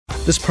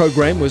This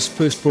program was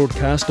first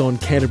broadcast on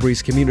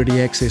Canterbury's community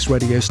access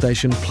radio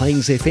station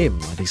Plains FM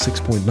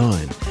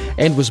 96.9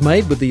 and was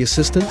made with the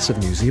assistance of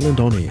New Zealand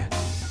On Air.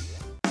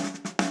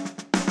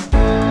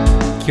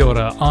 Kia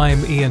ora,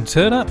 I'm Ian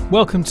Turner.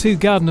 Welcome to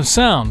Garden of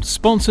Sound,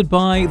 sponsored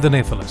by The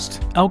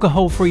Nephilist,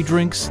 alcohol-free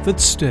drinks that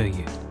stir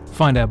you.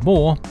 Find out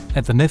more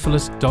at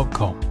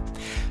thenephilist.com.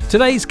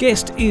 Today's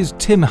guest is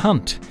Tim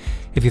Hunt.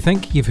 If you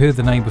think you've heard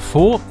the name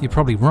before, you're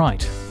probably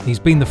right. He's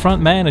been the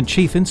frontman and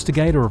chief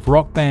instigator of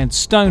rock band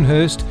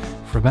Stonehurst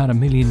for about 1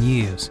 million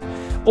years.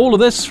 All of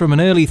this from an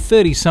early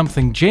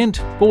 30-something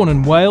gent, born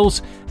in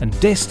Wales and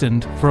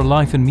destined for a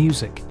life in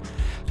music.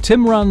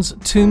 Tim runs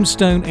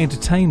Tombstone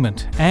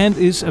Entertainment and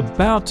is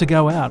about to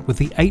go out with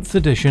the 8th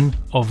edition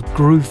of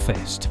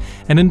Groovefest,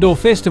 an indoor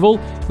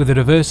festival with a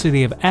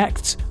diversity of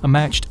acts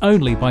matched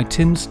only by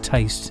Tim's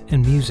taste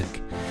in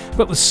music.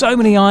 But with so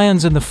many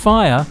irons in the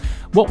fire,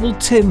 what will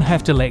Tim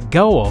have to let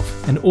go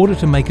of in order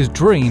to make his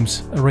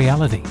dreams a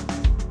reality?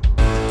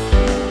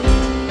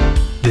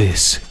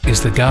 This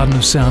is the Garden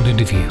of Sound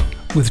interview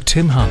with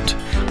Tim Hunt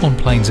on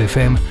Plains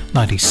FM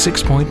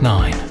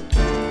 96.9.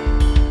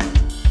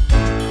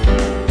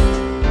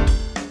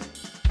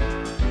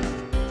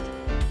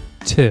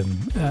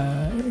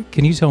 Tim,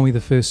 can you tell me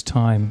the first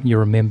time you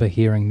remember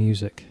hearing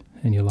music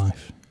in your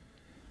life?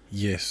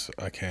 Yes,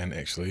 I can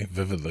actually,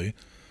 vividly.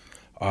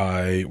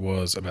 I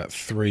was about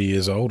 3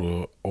 years old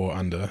or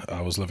under.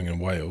 I was living in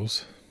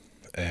Wales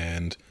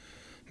and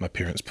my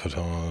parents put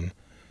on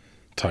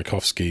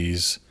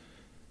Tchaikovsky's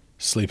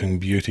Sleeping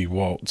Beauty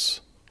Waltz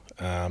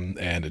and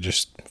it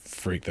just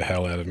freaked the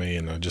hell out of me,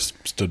 and I just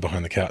stood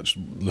behind the couch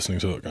listening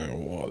to it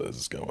going, what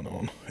is going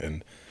on?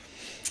 And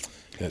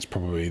that's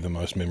probably the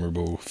most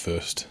memorable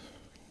first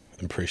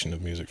impression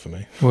of music for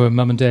me. Were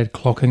Mum and Dad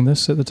clocking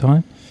this at the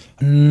time?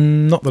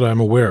 Not that I'm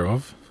aware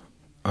of.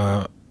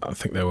 I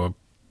think they were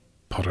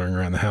pottering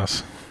around the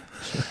house.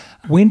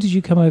 When did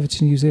you come over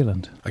to New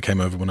Zealand? I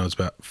came over when I was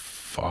about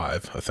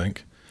 5, I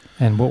think.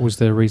 And what was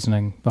the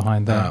reasoning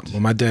behind that? Well,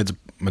 my dad's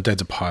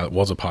a pilot,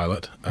 was a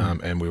pilot,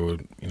 and we were,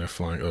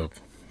 flying,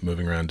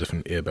 moving around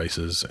different air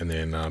bases. And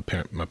then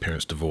my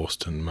parents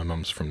divorced, and my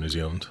mum's from New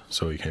Zealand,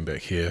 so we came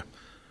back here.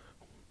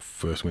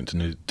 First went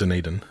to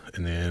Dunedin,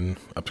 and then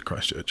up to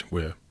Christchurch,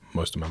 where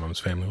most of my mum's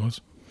family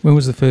was. When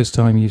was the first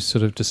time you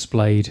sort of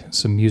displayed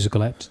some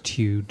musical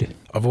aptitude?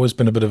 I've always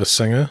been a bit of a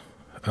singer.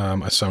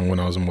 I sung when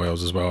I was in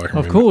Wales as well.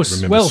 Of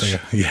course, Welsh.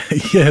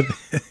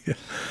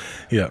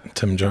 Yeah,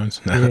 Tim Jones.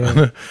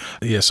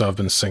 So I've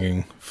been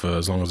singing for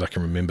as long as I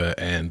can remember,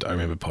 and I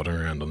remember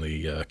pottering around on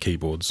the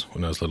keyboards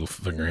when I was little,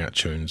 figuring out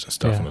tunes and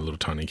stuff on a little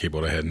tiny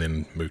keyboard I had, and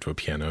then moved to a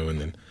piano, and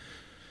then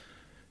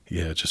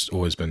just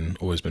always been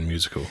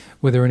musical.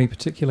 Were there any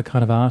particular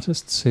kind of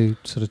artists who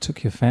sort of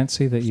took your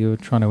fancy that you were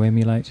trying to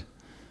emulate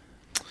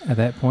at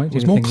that point? It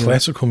was more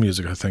classical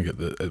music, I think,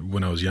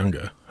 when I was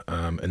younger,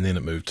 and then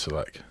it moved to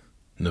like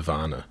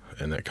Nirvana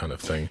and that kind of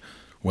thing.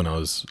 When I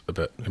was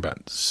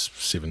about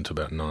 7 to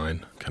about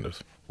 9, kind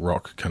of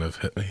rock kind of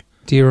hit me.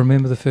 Do you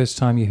remember the first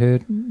time you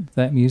heard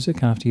that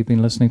music after you've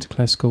been listening to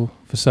classical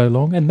for so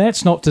long? And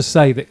that's not to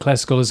say that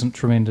classical isn't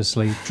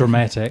tremendously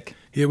dramatic.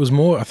 Yeah, it was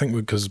more, I think,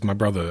 because my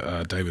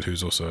brother, David,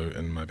 who's also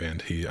in my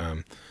band,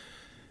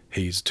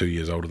 he's 2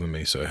 years older than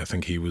me, so I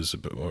think he was a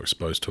bit more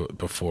exposed to it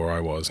before I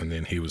was, and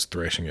then he was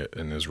thrashing it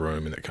in his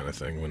room and that kind of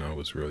thing when I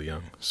was really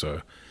young.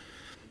 So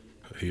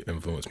he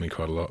influenced me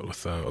quite a lot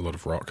with a lot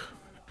of rock.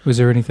 Was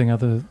there anything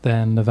other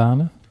than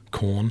Nirvana?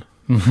 Korn,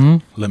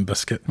 Limp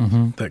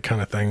Bizkit, that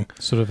kind of thing.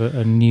 Sort of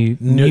a new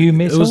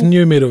metal? It was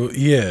new metal,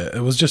 yeah. I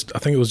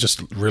think it was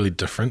just really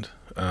different.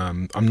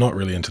 I'm not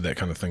really into that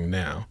kind of thing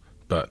now,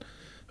 but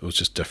it was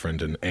just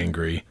different and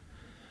angry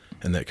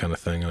and that kind of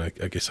thing. And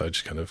I guess I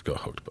just kind of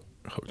got hooked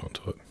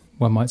onto it.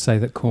 One might say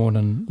that Korn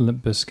and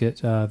Limp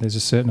Bizkit, there's a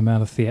certain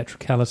amount of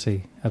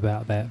theatricality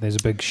about that. There's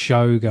a big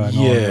show going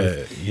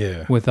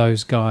on with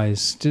those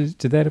guys. Did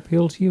that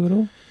appeal to you at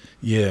all?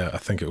 Yeah, I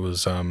think it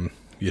was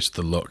just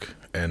the look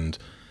and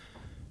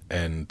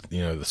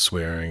the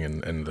swearing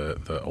and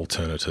the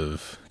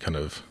alternative kind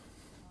of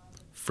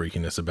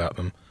freakiness about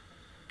them.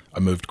 I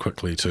moved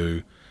quickly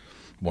to,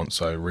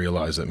 once I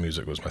realised that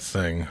music was my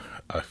thing,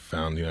 I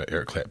found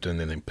Eric Clapton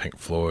and then Pink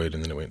Floyd,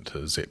 and then I went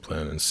to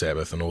Zeppelin and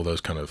Sabbath and all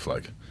those kind of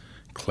like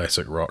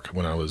classic rock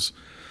when I was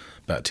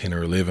about 10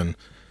 or 11,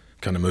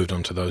 kind of moved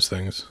on to those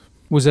things.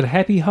 Was it a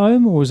happy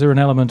home, or was there an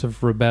element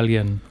of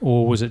rebellion,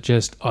 or was it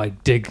just, I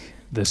dig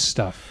this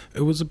stuff?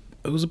 It was a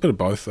bit of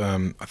both.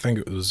 I think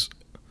it was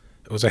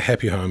a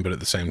happy home, but at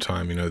the same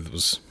time, there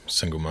was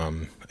single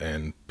mum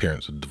and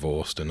parents were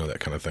divorced and all that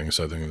kind of thing.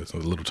 So I think there's a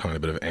little tiny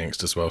bit of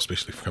angst as well,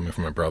 especially coming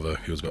from my brother.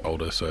 He was a bit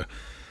older, so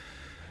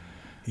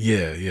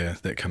yeah,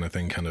 that kind of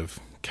thing kind of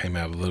came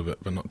out a little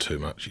bit, but not too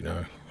much.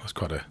 I was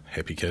quite a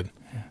happy kid.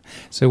 Yeah.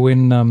 So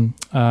when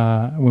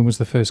was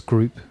the first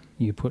group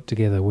you put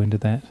together? When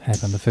did that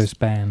happen? The first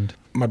band?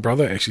 My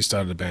brother actually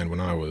started a band when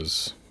I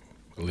was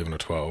 11 or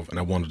 12, and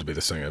I wanted to be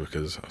the singer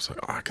because I was like,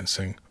 I can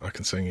sing, I want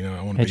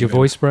to be. Had your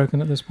voice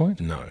broken at this point?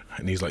 No.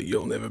 And he's like,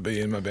 you'll never be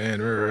in my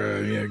band.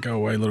 Yeah, go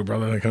away, little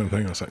brother, that kind of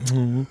thing. I was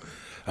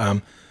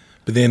like,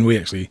 But then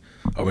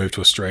I moved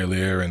to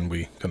Australia, and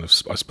I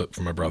split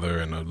from my brother,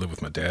 and I lived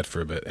with my dad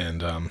for a bit,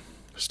 and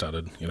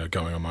started,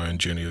 going on my own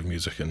journey of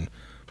music and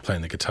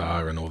playing the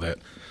guitar and all that.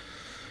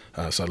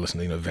 Started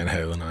listening to Van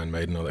Halen, Iron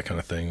Maiden, all that kind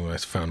of thing. When I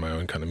found my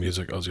own kind of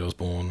music, Ozzy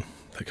Osbourne,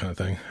 that kind of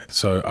thing.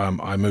 So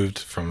I moved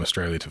from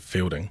Australia to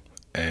Fielding,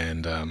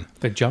 and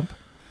Big jump.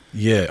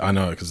 yeah, I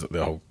know, because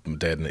the whole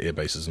dad and the air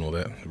bases and all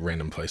that,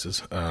 random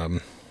places.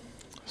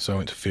 So I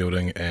went to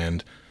Fielding,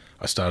 and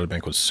I started a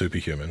band called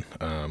Superhuman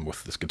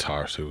with this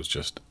guitarist who was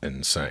just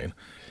insane.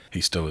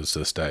 He still is to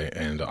this day.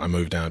 And I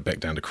moved back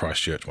down to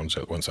Christchurch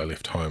once I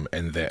left home,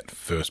 and that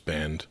first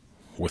band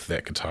with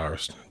that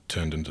guitarist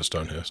turned into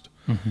Stonehurst.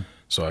 Mm-hmm.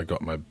 So I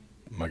got my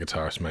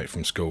guitarist mate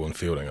from school in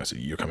Fielding. I said,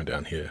 "You're coming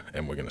down here,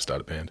 and we're going to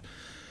start a band."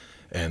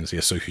 And so,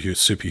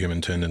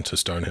 Superhuman turned into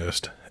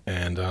Stonehurst.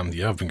 And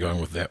I've been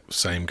going with that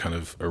same kind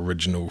of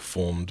original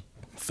formed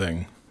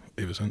thing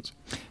ever since.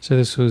 So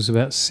this was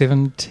about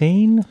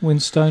 17 when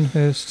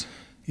Stonehurst...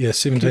 Yeah,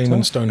 17 when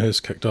off?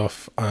 Stonehurst kicked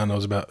off, and I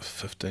was about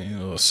 15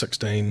 or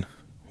 16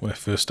 when I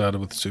first started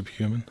with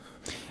Superhuman.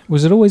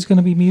 Was it always going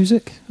to be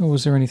music, or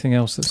was there anything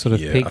else that sort of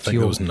Yeah, piqued I think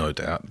your... there was no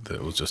doubt that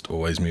it was just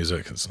always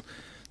music.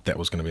 That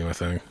was going to be my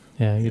thing.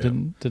 Yeah, you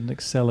didn't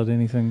excel at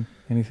anything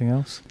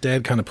else?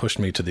 Dad kind of pushed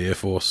me to the Air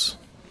Force,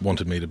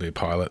 wanted me to be a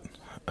pilot.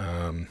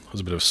 I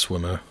was a bit of a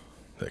swimmer,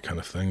 that kind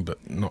of thing,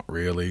 but not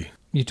really.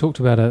 You talked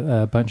about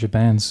a bunch of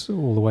bands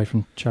all the way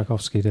from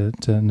Tchaikovsky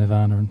to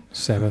Nirvana and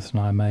Sabbath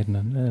and Iron Maiden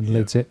and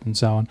Led Zeppelin and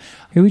so on.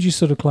 Who would you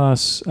sort of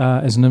class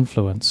as an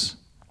influence,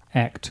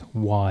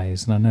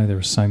 act-wise? And I know there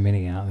are so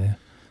many out there.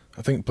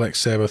 I think Black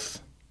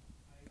Sabbath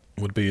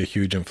would be a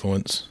huge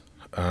influence.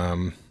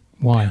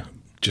 Why?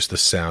 Just the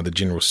sound, the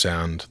general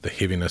sound, the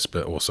heaviness,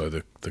 but also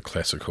the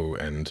classical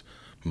and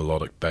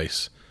melodic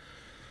bass.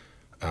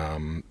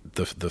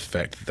 The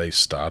fact that they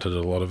started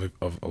a lot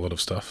of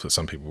stuff. That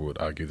some people would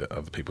argue that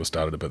other people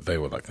started it, but they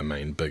were like the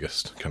main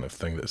biggest kind of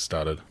thing that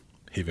started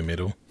heavy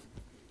metal.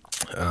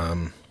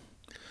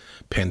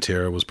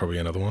 Pantera was probably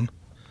another one,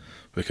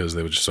 because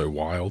they were just so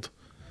wild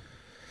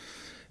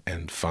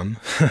and fun.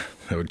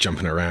 They were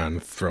jumping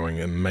around, throwing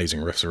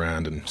amazing riffs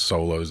around and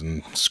solos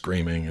and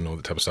screaming and all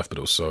that type of stuff, but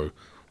it was so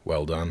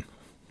well done.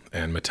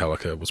 And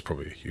Metallica was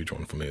probably a huge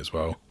one for me as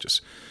well.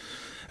 Just,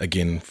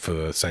 again, for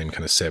the same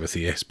kind of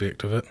Sabbathy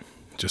aspect of it.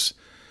 Just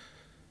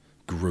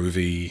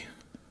groovy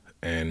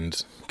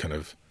and kind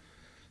of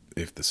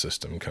F the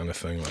system kind of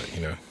thing,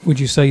 Would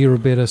you say you're a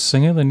better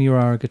singer than you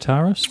are a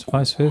guitarist,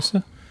 vice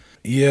versa?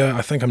 Yeah,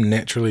 I think I'm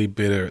naturally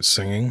better at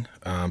singing,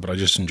 but I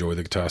just enjoy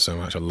the guitar so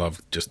much. I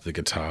love just the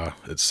guitar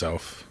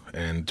itself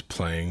and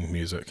playing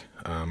music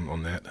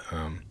on that.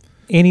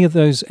 Any of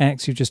those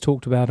acts you just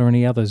talked about, or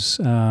any others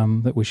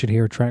that we should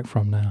hear a track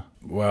from now?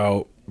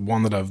 Well,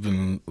 one that I've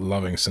been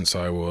loving since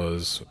I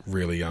was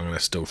really young, and I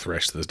still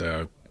thrash to this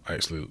day. I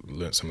actually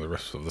learnt some of the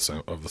riffs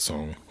of the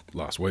song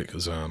last week.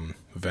 Is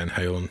Van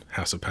Halen,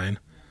 House of Pain.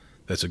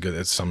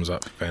 That sums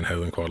up Van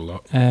Halen quite a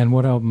lot. And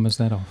what album is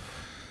that off?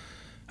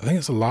 I think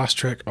it's the last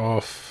track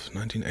off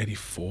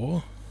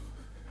 1984.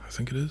 I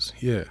think it is.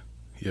 Yeah.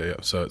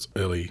 So it's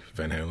early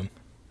Van Halen.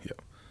 Yeah,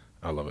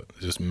 I love it.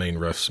 It's just mean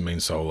riffs, mean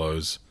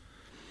solos.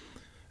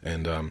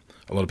 And a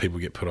lot of people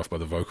get put off by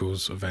the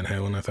vocals of Van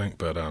Halen, I think,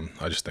 but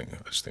I just think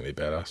they're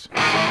badass.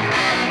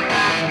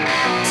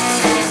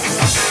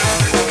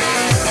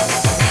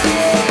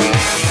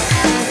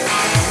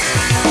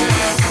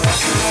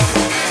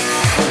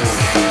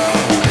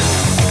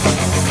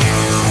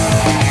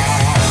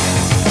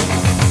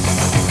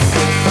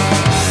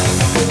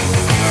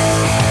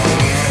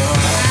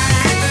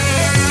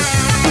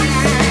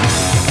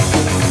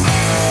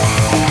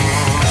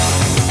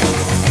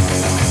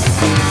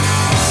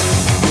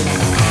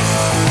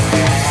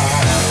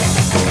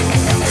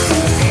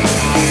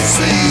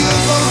 Say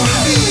you're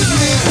gonna leave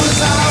me, 'cause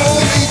I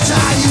won't be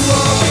tired.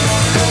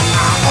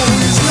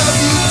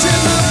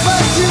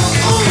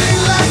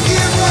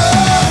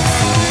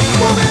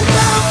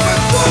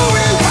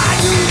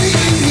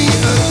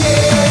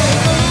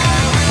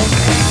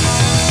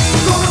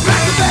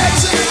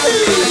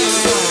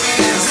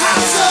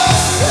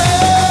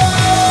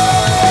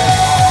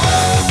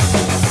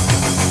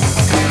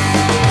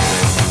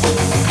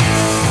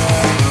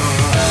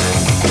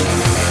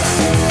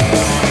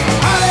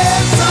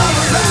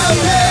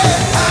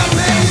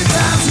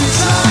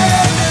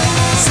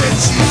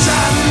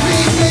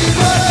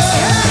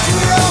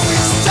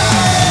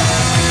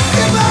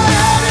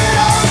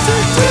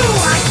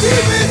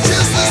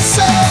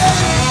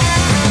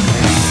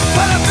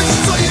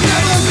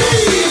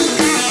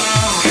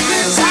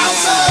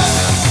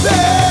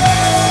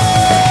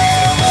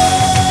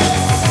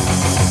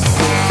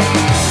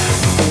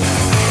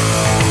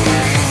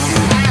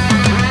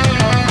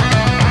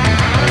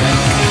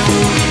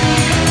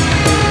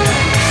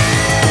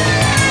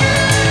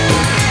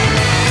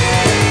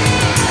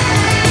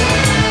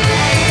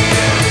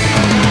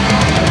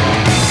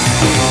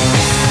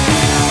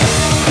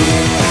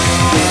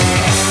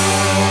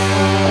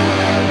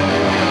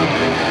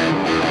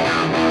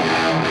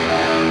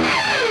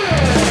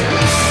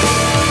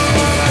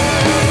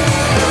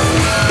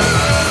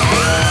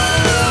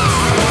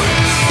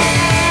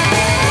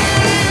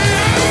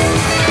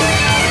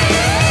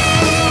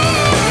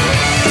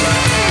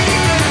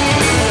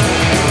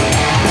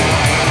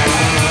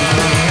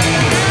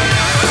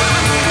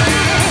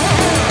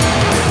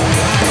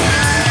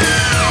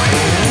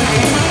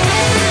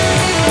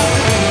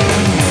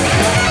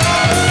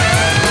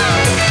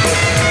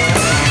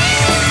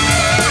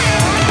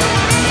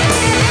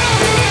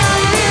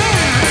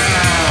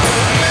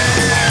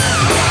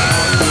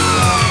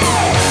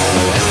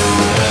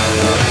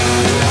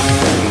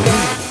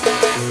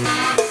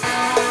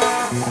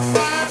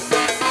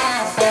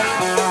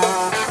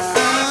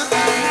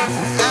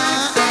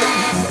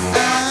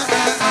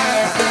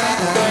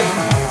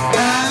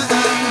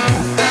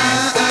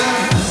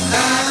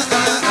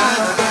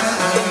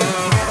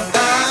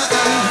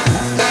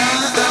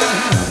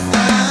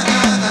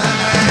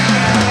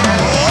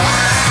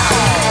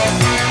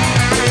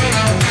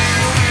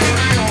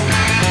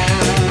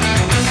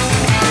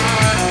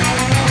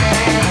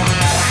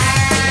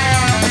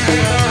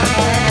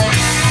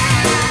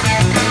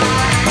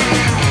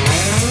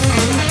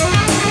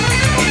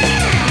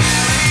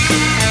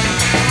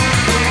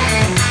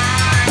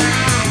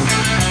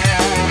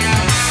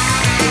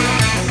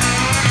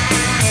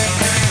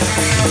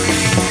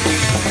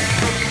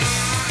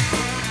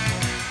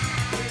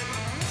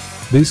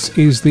 This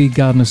is the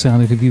Garden of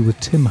Sound interview with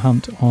Tim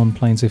Hunt on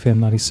Plains FM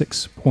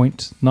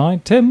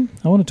 96.9. Tim,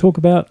 I want to talk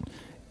about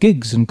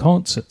gigs and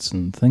concerts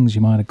and things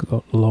you might have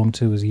got along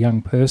to as a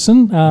young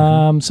person.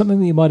 Something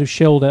that you might have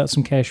shelled out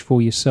some cash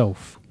for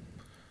yourself.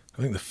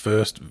 I think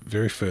the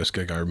very first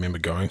gig I remember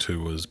going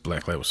to was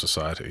Black Label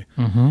Society,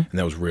 Mm-hmm. and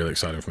that was really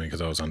exciting for me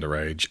because I was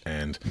underage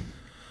and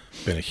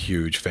been a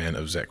huge fan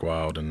of Zakk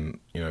Wylde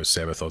and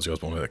Sabbath, Ozzy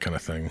Osbourne, that kind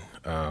of thing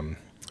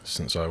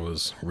since I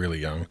was really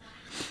young.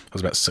 I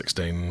was about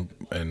 16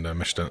 and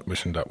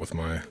missioned up with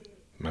my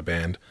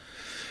band,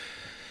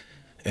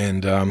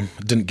 and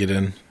didn't get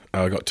in.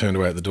 I got turned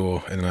away at the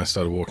door, and then I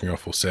started walking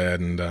off all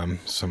sad, and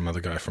some other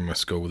guy from my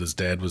school with his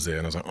dad was there,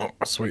 and I was like, oh,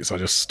 sweet. So I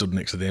just stood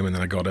next to them, and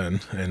then I got in,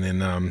 and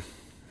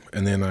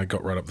then I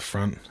got right up the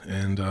front,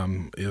 and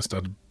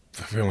started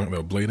feeling like they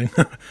were bleeding.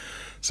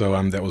 So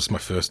that was my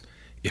first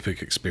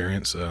epic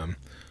experience,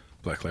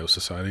 Black Label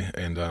Society,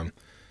 and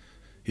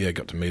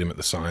got to meet him at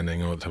the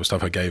signing, all that type of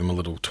stuff. I gave him a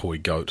little toy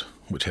goat,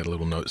 which had a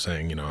little note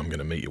saying, I'm going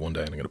to meet you one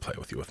day, and I'm going to play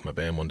with you with my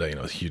band one day.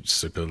 A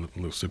huge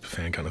little super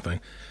fan kind of thing.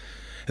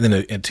 And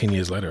then 10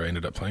 years later, I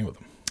ended up playing with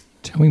them.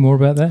 Tell me more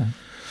about that.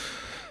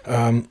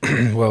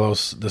 Well, I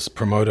was this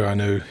promoter I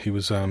knew. He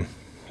was,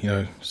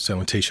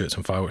 selling T-shirts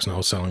and fireworks, and I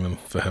was selling them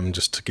for him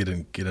just to get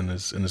in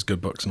his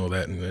good books and all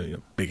that,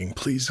 and begging,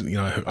 please.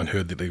 I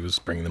heard that he was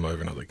bringing them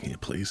over, and I was like, yeah,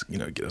 please,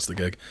 get us the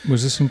gig.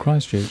 Was this in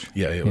Christchurch?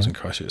 Yeah, it was in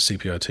Christchurch,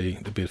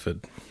 CPIT, the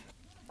Bedford.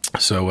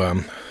 So,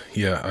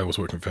 I was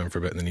working for him for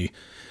a bit, and then he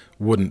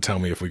wouldn't tell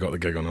me if we got the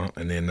gig or not,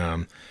 and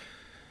then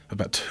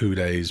about 2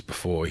 days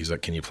before, he's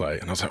like, can you play?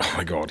 And I was like, oh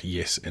my God,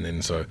 yes. And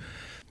then so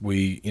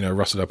we,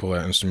 rusted up all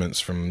our instruments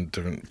from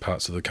different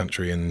parts of the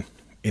country and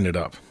ended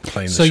up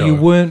playing the show. So you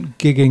weren't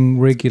gigging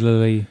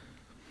regularly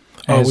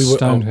as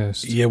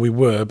Stonehurst? We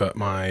were, but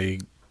my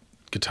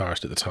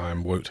guitarist at the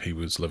time, Woot, he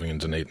was living in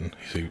Dunedin.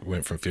 He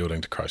went from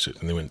Fielding to Christchurch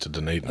and then went to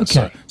Dunedin.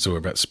 Okay. So we're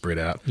about spread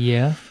out.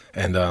 Yeah.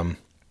 And I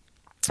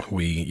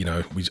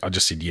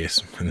just said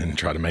yes and then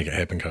tried to make it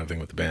happen kind of thing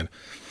with the band.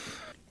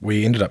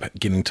 We ended up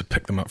getting to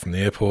pick them up from the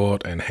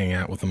airport and hang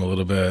out with them a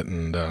little bit,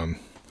 and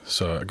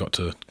so I got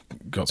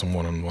some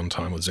one-on-one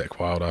time with Zakk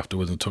Wylde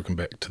afterwards and took him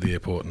back to the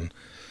airport, and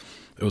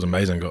it was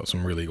amazing. Got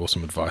some really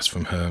awesome advice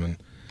from him, and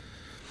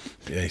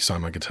he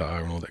signed my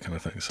guitar and all that kind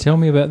of thing. So, tell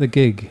me about the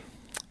gig.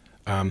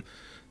 The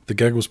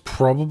gig was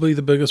probably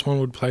the biggest one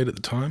we'd played at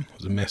the time.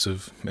 It was a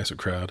massive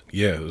crowd.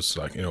 Yeah, it was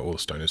like all the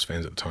Stoners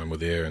fans at the time were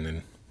there, and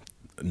then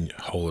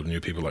a whole lot of new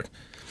people like.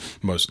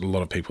 A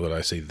lot of people that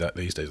I see that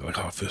these days are like,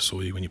 oh, I first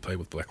saw you when you played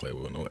with Black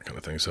Label and all that kind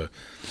of thing. So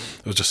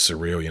it was just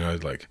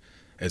surreal, like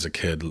as a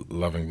kid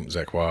loving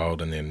Zakk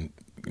Wylde and then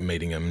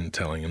meeting him and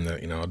telling him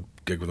that, I'd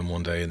gig with him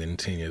one day, and then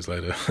 10 years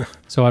later.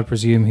 So I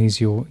presume he's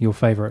your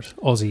favourite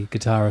Aussie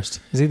guitarist.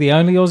 Is he the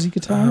only Aussie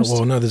guitarist?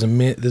 Well, no, there's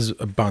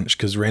a bunch,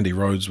 because Randy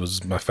Rhoads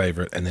was my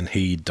favourite, and then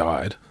he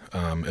died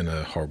in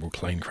a horrible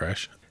plane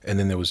crash. And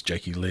then there was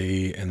Jakey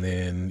Lee, and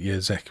then,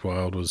 Zakk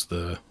Wylde was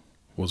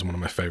one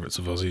of my favourites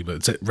of Aussie,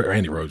 but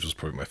Randy Rhoads was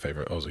probably my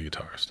favourite Aussie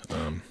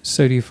guitarist.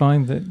 So do you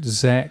find that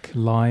Zakk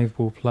live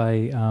will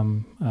play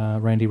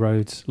Randy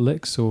Rhoads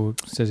licks, or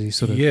does he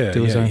sort of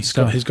do his own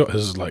stuff? He's got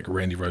his like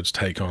Randy Rhoads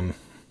take on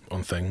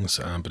things,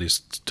 but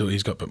he's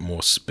got a bit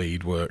more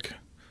speed work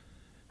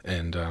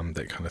and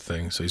that kind of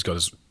thing. So he's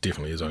got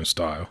definitely his own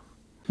style.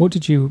 What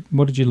did you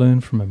learn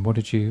from him? What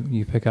did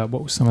you pick up?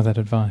 What was some of that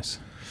advice?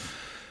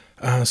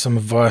 Some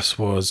advice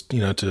was,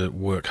 to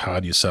work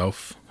hard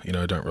yourself.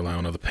 Don't rely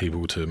on other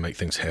people to make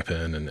things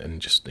happen,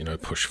 and just,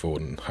 push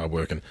forward and hard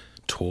work and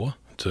tour,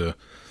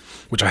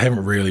 which I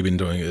haven't really been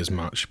doing as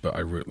much, but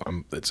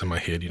it's in my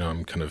head,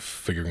 I'm kind of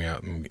figuring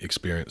out and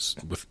experience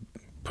with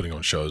putting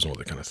on shows and all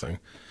that kind of thing,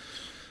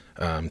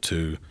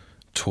 to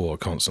tour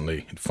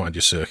constantly, find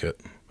your circuit,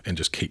 and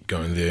just keep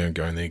going there and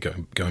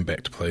going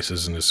back to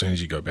places. And as soon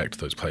as you go back to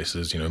those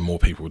places, more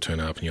people will turn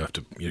up, and you have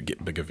to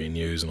get bigger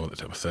venues and all that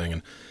type of thing.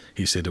 And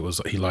he said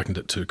he likened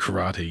it to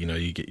karate.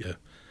 You get your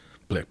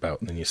black belt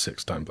and then your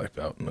 6-time black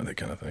belt and that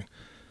kind of thing.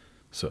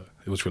 So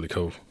it was really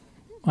cool.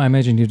 I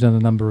imagine you've done a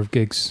number of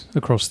gigs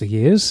across the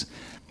years.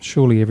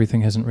 Surely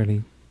everything hasn't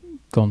really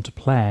gone to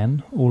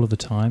plan all of the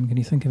time. Can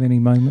you think of any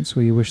moments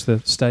where you wish the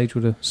stage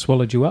would have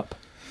swallowed you up?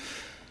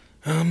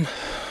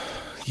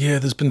 Yeah,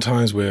 there's been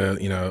times where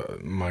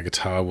my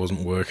guitar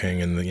wasn't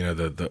working, and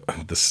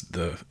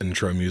the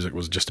intro music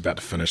was just about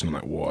to finish, and I'm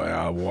like,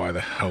 why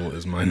the hell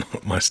is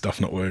my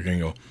stuff not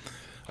working? Or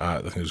I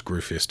think it was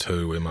Groovefest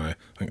 2, where I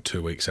think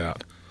 2 weeks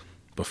out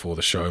before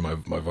the show, my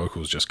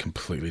vocals just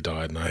completely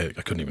died, and I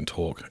couldn't even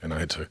talk, and I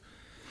had to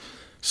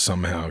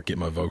somehow get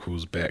my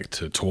vocals back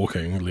to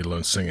talking, let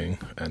alone singing,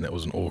 and that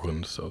was in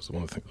Auckland. So it was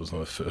one of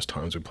the first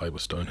times we played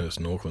with Stonehurst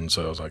in Auckland.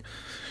 So I was like,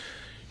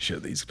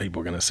 shit, these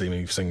people are going to see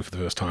me sing for the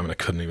first time, and I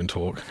couldn't even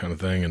talk, kind of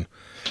thing.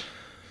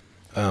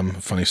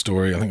 And funny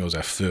story, I think it was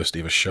our first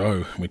ever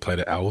show. We played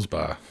at Al's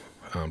Bar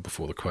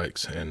before the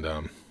Quakes, and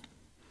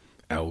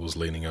Al was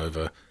leaning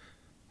over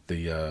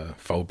the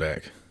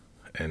foldback,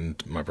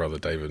 and my brother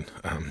David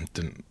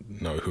didn't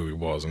know who he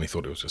was, and he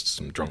thought it was just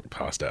some drunk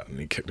passed out, and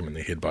he kicked him in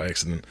the head by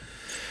accident.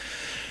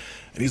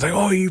 And he's like,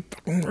 "Oh, you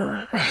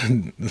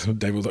fucking..."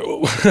 David was like,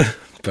 "Oh,"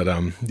 but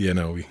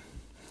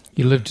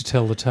You live to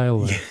tell the tale,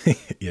 though.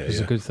 yeah, Which is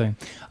yeah. a good thing.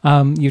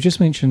 You just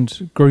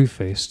mentioned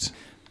Groovefest,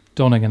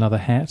 donning another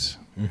hat,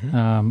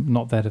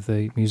 not that of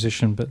the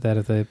musician, but that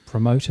of the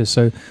promoter.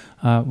 So,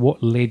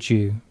 what led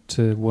you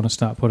to want to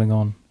start putting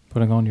on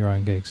your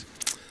own gigs?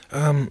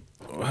 I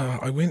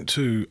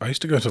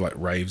used to go to like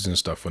raves and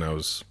stuff when I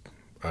was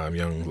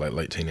young, like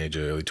late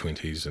teenager, early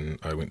 20s, and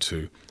I went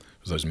to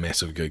those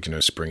massive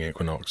gigs, spring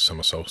equinox,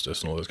 summer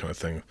solstice, and all those kind of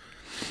things.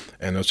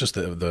 And it was just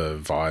the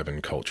vibe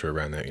and culture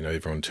around that,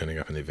 everyone turning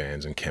up in their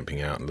vans and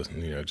camping out and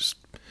listening, just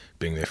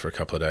being there for a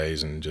couple of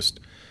days and just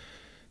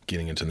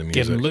getting into the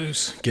music.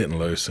 Getting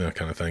loose, that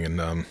kind of thing.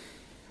 And I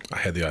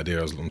had the idea,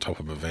 I was on top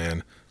of a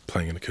van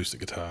playing an acoustic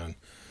guitar, and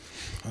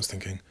I was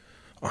thinking,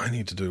 I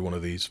need to do one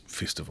of these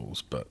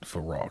festivals, but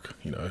for rock,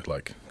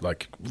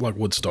 like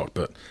Woodstock,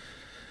 but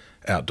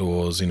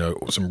outdoors,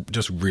 some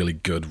just really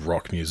good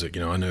rock music.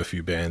 I know a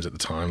few bands at the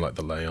time, like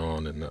the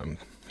Leon and,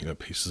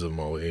 Pieces of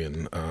Molly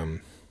and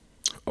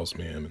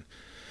Osmium,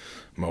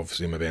 and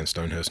obviously my band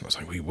Stonehurst, and I was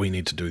like, we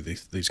need to do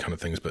these kind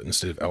of things, but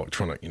instead of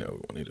electronic, we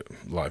need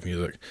live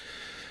music.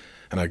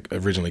 And I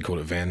originally called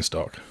it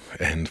Vanstock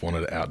and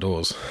wanted it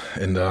outdoors.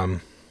 And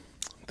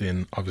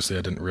then obviously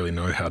I didn't really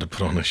know how to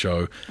put on a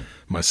show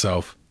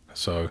myself,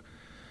 so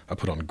I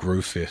put on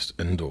Groovefest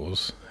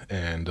indoors,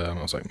 and I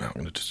was like, I'm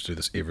going to just do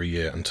this every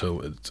year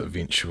until it's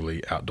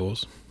eventually outdoor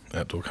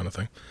kind of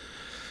thing.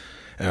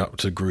 Out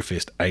to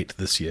Groovefest 8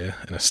 this year,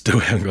 and I still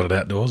haven't got it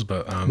outdoors.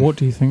 But what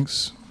do you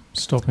think's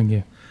stopping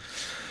you?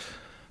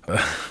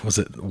 Was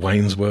it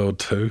Wayne's World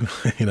 2?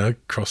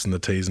 Crossing the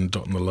T's and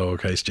dotting the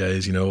lowercase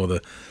J's, all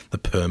the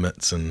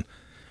permits and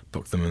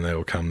book them and they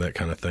will come, that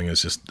kind of thing.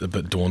 Is just a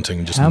bit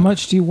daunting. How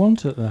much do you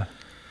want it though?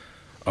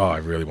 Oh, I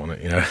really want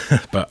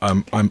it, but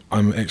I'm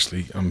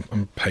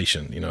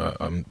patient,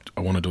 I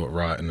want to do it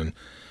right, and then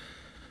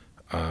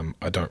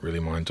I don't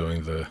really mind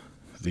doing the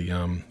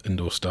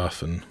indoor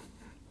stuff, and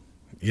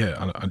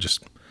yeah, I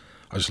just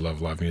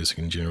love live music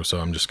in general. So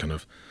I'm just kind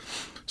of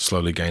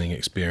slowly gaining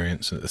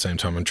experience, and at the same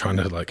time I'm trying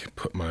to like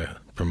put my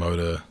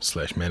promoter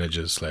 /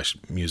 managers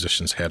 /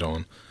 musicians hat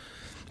on,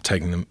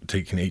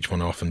 taking each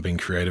one off and being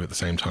creative at the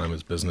same time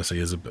as businessy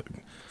is a bit.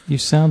 You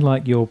sound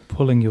like you're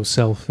pulling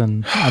yourself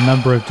in a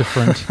number of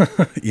different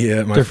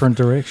different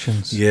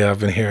directions. Yeah, I've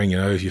been hearing,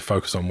 if you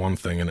focus on one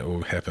thing and it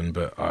will happen,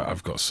 but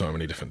I've got so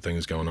many different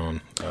things going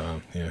on.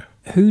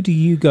 Who do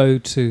you go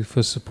to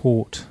for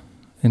support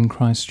in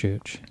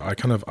Christchurch? I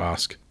kind of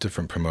ask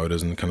different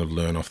promoters and kind of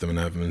learn off them, and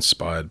I'm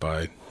inspired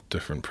by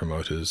different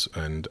promoters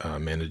and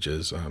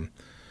managers.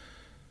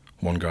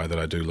 One guy that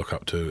I do look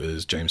up to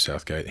is James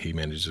Southgate. He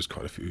manages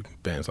quite a few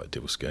bands like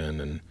Devil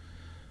Skin and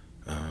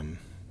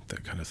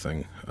that kind of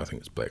thing. I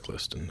think it's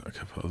Blacklist and a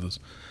couple others.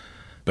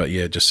 But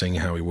yeah, just seeing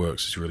how he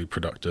works is really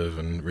productive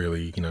and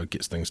really,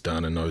 gets things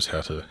done and knows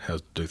how to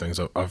do things.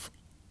 I've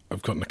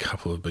gotten a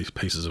couple of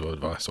pieces of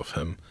advice off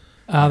him.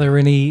 Are there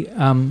any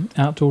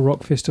outdoor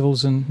rock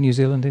festivals in New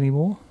Zealand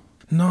anymore?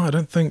 No, I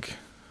don't think,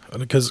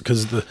 because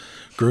the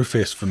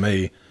Groovefest for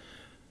me,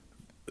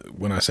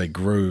 when I say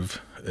groove,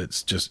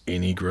 it's just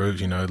any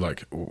groove,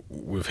 like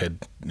we've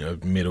had,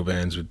 metal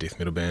bands with death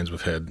metal bands,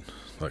 we've had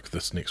like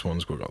this next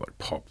one's we've got like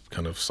pop,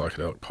 kind of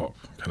psychedelic pop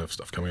kind of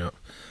stuff coming up.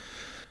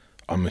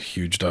 I'm a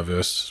huge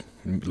diverse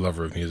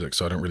lover of music,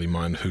 so I don't really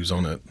mind who's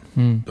on it,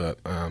 but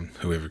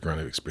whoever kind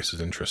of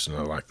expresses interest and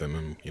I like them,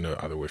 and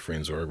either we're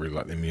friends or I really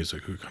like their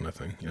music, who kind of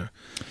thing,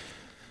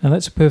 Now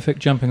that's a perfect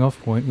jumping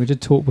off point. We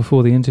did talk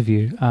before the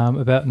interview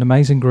about an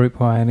amazing group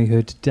who I only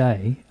heard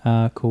today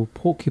called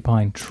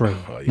Porcupine Tree.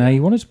 Oh, yeah. Now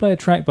you wanted to play a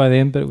track by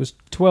them, but it was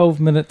 12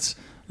 minutes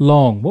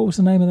long. What was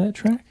the name of that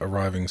track?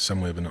 Arriving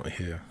Somewhere But Not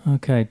Here.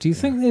 Okay. Do you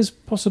think there's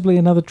possibly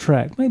another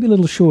track, maybe a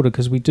little shorter,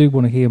 because we do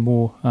want to hear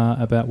more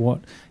about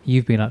what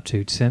you've been up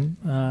to, Tim,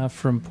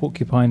 from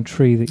Porcupine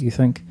Tree that you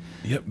think?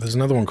 Yep, there's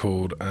another one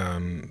called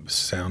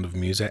Sound of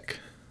Music.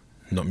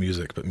 Not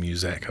music, but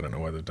Muzak. I don't know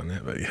why they've done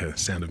that, but yeah,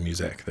 Sound of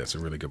Muzak. That's a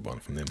really good one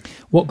from them.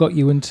 What got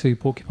you into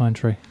Porcupine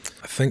Tree?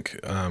 I think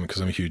because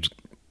I'm a huge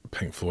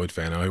Pink Floyd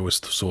fan, I always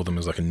saw them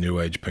as like a new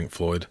age Pink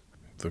Floyd.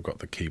 They've got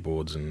the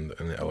keyboards and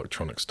the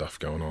electronic stuff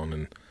going on,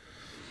 and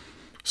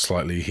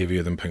slightly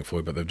heavier than Pink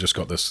Floyd, but they've just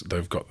got this.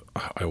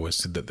 I always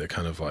said that they're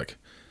kind of like,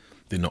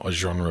 they're not a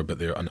genre, but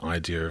they're an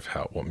idea of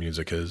what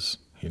music is,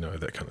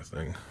 that kind of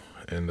thing.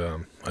 And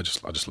I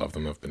just love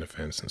them. I've been a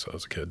fan since I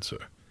was a kid, so.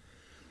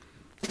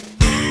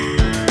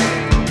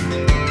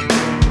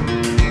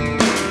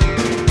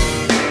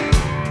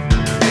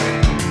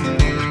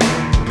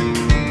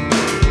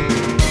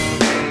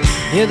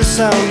 Hear the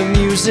sound of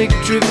music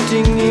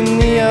drifting in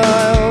the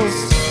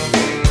aisles,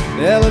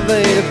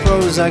 elevator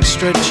Prozac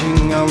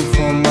stretching on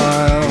for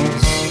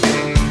miles.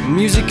 The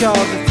music of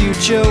the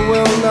future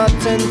will not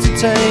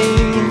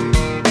entertain.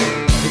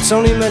 It's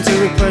only meant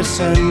to repress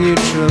and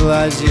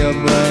neutralize your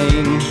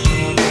brain.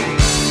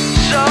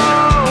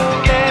 So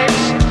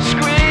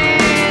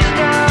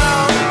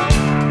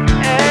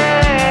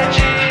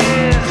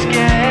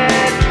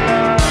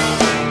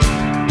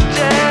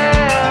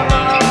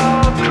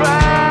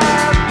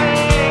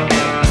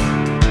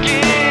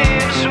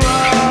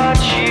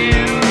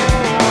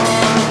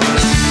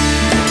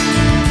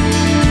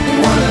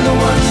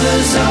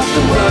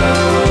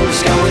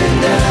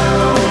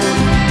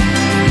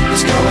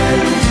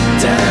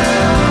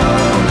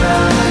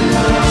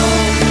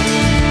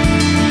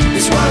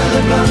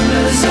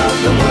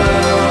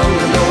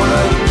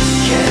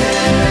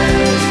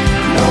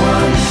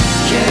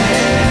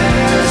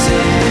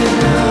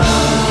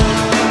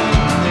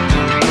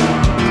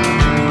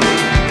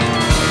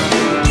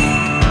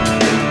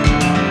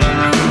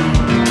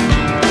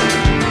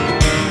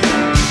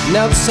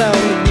Now the sound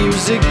of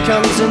music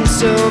comes in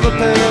silver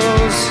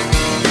pills,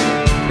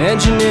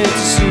 engineered to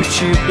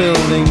suit you,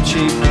 building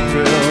cheap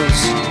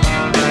thrills.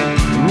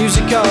 The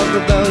music of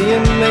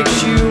rebellion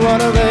makes you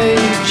wanna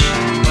rage,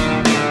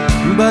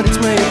 but it's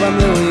made by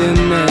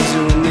millionaires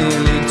who are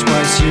nearly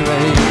twice your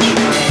age.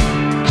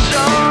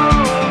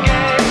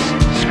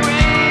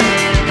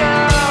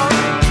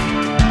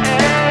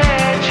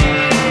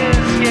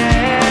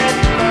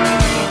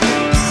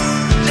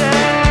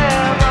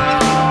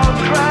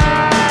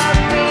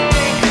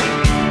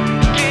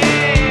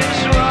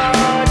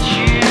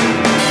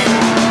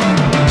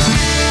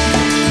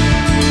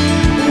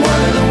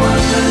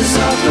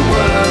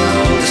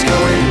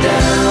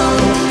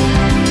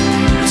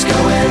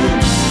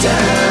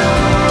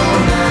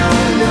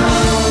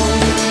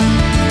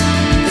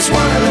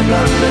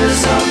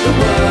 Blunders of the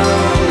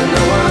world, and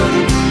no one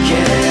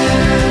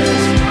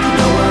cares,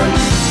 no one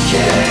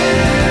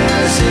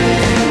cares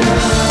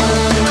enough.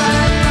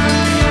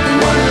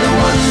 One of the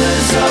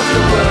wonders of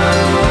the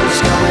world is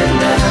going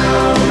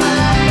down,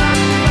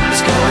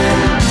 it's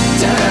going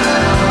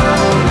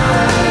down,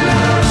 I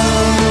know.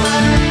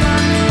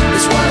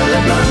 It's one of the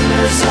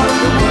blunders of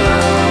the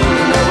world,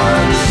 and no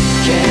one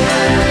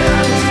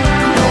cares,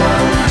 no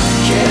one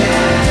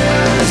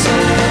cares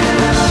enough.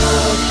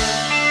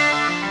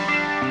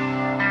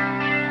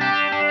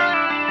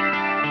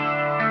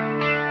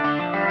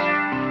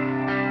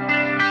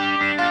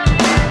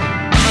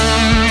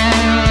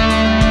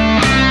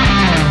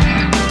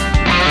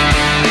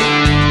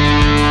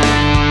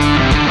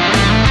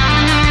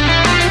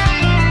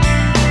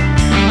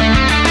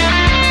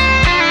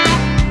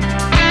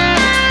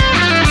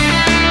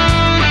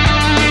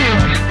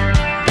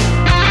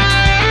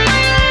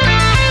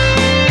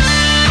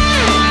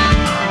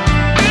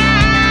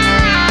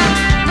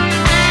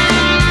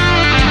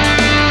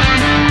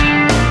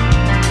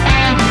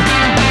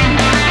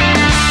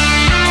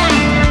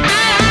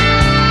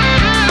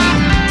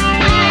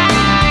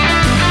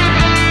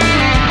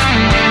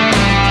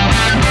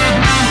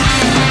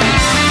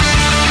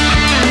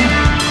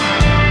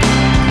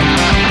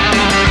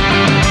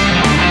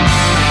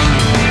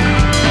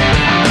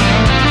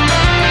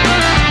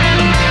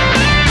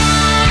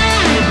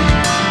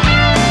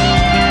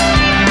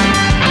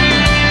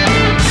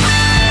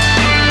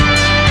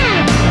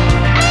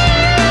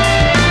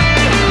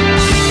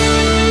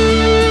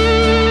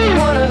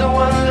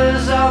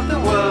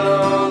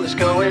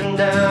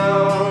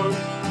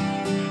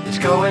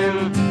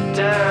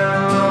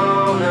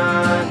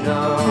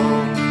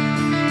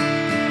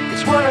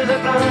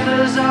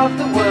 Of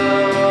the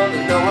world,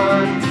 and no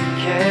one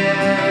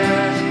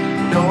cares,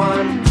 no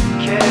one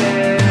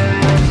cares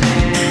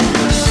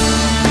enough.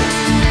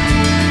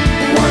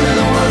 One of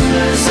the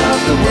wonders of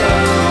the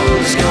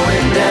world is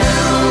going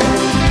down,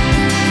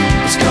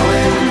 it's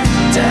going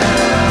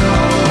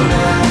down,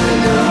 I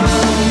know.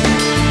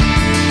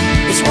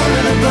 It's one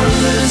of the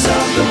wonders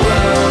of the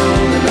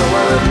world, and no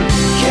one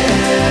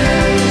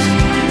cares,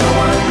 no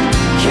one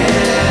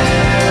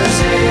cares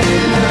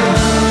enough.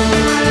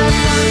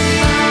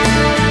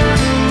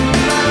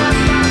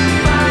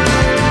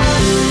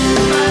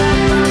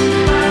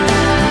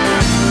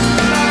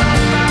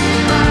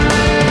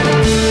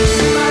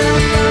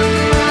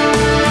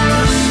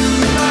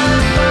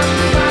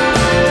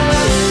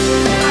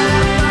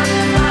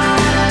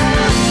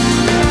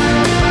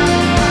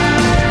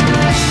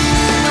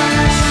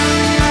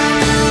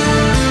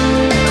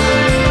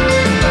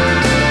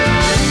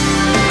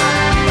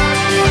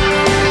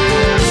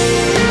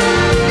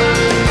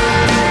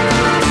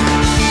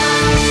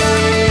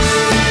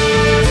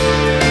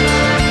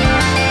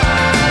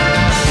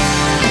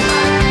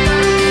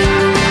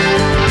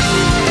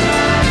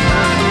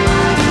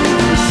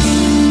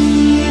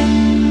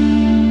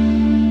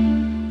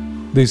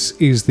 This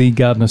is the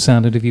Garden of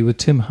Sound interview with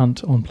Tim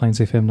Hunt on Plains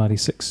FM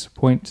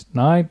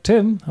 96.9.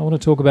 Tim, I want to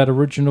talk about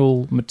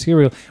original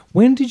material.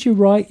 When did you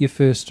write your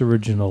first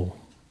original?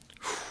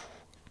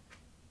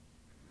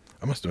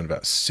 I must have been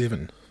about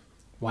 7.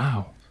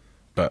 Wow.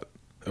 But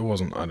it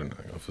wasn't, I don't know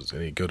if it was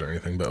any good or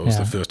anything, but it was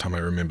the first time I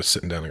remember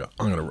sitting down and go,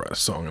 I'm going to write a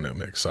song, and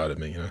it excited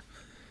me, you know.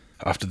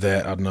 After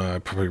that, I don't know, I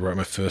probably wrote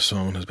my first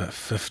song when I was about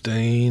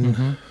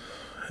 15,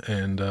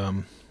 and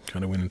kind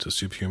of went into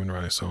Superhuman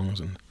writing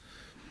songs, and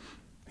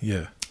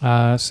yeah.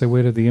 So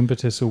where did the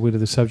impetus or where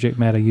did the subject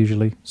matter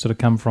usually sort of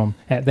come from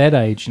at that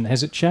age, and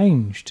has it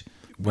changed?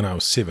 When I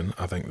was 7,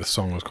 I think the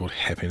song was called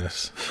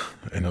Happiness,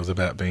 and it was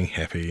about being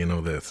happy and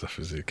all that stuff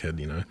as a kid,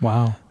 you know.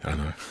 Wow. I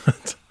know.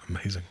 It's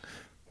amazing.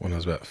 When I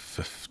was about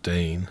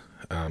 15,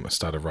 I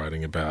started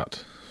writing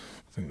about,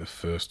 I think the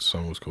first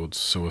song was called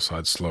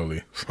Suicide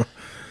Slowly.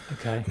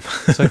 Okay.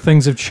 So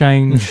things have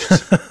changed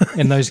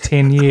in those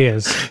 10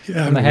 years.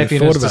 Yeah, from the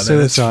happiness to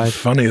suicide. It's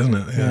funny, isn't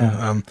it?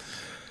 Yeah.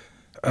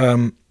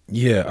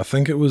 I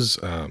think it was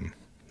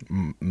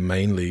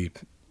mainly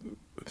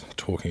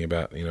talking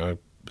about, you know,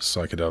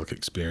 psychedelic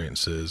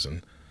experiences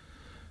and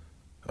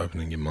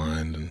opening your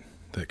mind and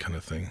that kind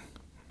of thing.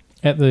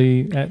 At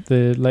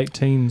the late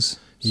teens,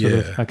 sort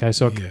of. Okay,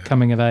 so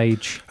coming of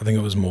age. I think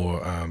it was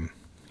more,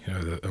 you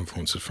know, the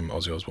influences from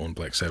Ozzy Osbourne,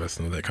 Black Sabbath,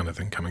 and that kind of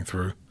thing coming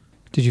through.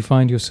 Did you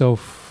find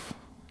yourself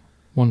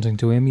wanting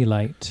to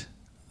emulate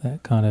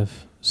that kind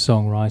of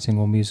songwriting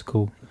or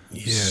musical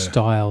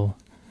style?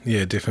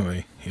 Yeah,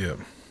 definitely. Yeah,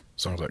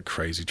 songs like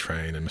Crazy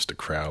Train and Mr.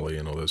 Crowley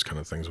and all those kind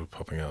of things were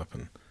popping up,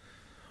 and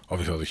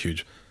obviously I was a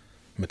huge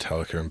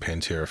Metallica and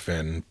Pantera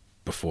fan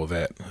before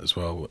that as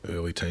well,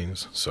 early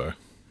teens. So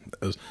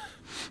it was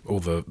all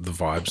the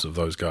vibes of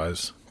those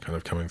guys kind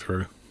of coming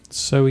through.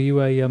 So were you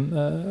a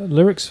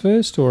lyrics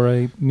first or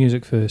a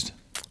music first?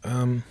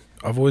 I've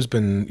always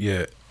been,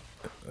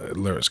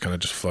 lyrics kind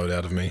of just flowed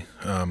out of me.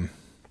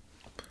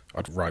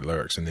 I'd write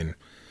lyrics and then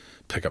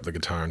pick up the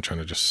guitar and trying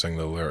to just sing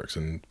the lyrics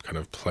and kind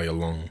of play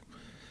along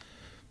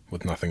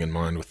with nothing in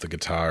mind with the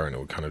guitar, and it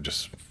would kind of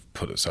just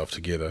put itself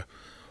together.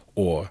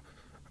 Or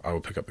I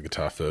would pick up the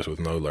guitar first with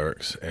no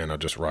lyrics and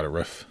I'd just write a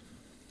riff.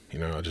 You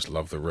know, I just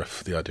love the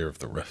riff, the idea of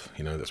the riff.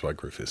 You know, that's why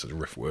Groovefest is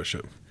riff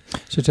worship.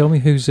 So tell me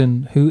who is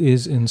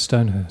in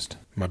Stonehurst?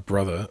 My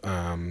brother,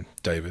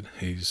 David,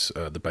 he's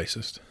the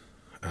bassist.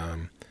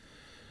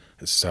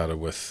 It started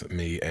with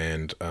me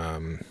and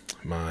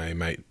my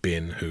mate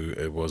Ben,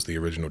 who was the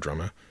original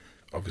drummer.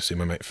 Obviously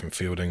my mate from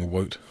Fielding,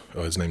 Woot,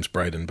 his name's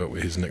Braden, but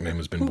his nickname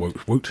has been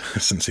Woot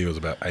since he was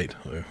about 8,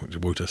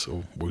 Wootus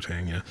or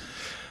Wu-Tang, yeah.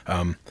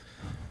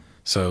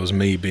 So it was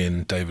me,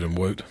 Ben, David and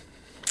Woot.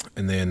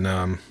 And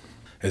then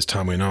as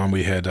time went on,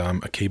 we had a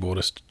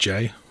keyboardist,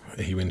 Jay.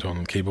 He went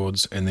on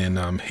keyboards, and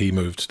then he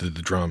moved to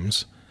the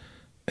drums,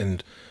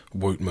 and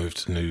Woot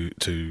moved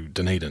to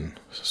Dunedin.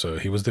 So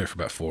he was there for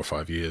about 4 or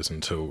 5 years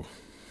until,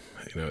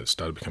 you know, it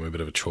started becoming a bit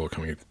of a chore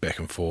coming back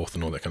and forth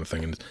and all that kind of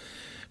thing, and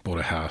bought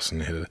a house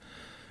and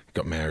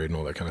got married and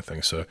all that kind of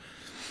thing. So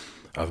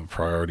other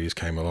priorities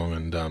came along,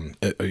 and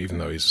even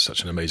though he's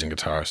such an amazing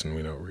guitarist and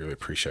we really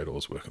appreciate all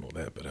his work and all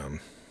that, but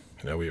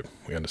you know,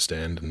 we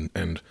understand,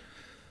 and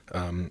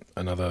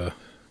another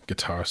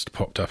guitarist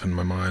popped up in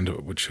my mind,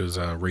 which was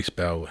Reese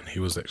Bell, and he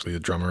was actually the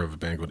drummer of a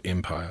band called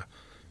Empire.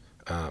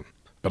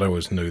 But I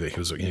always knew that he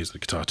was a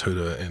guitar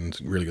tutor and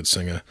really good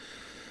singer.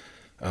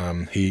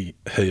 Him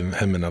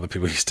and other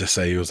people used to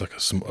say he was like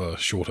a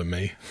shorter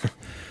me.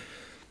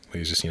 He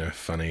was just, you know,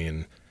 funny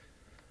and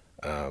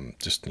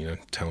just, you know,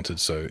 talented.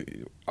 So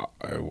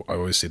I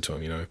always said to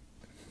him, you know,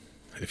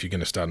 if you're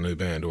going to start a new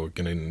band or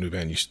get in a new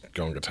band, you should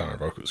go on guitar and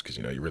vocals because,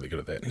 you know, you're really good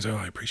at that. And he's like,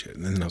 oh, I appreciate it.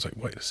 And then I was like,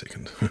 wait a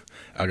second,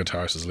 our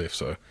guitarist has left,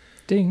 so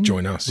ding,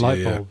 join us.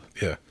 Light bulb.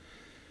 Yeah.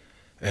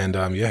 And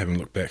haven't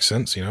looked back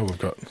since. You know, we've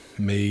got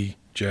me,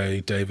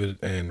 Jay, David,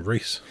 and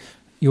Reese.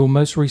 Your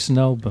most recent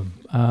album,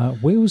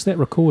 where was that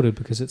recorded?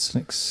 Because it's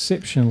an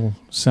exceptional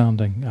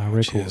sounding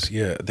record. Cheers.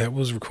 Yeah, that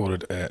was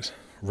recorded at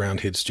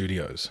Roundhead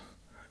Studios.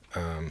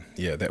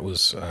 That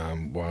was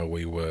while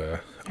we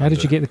were... How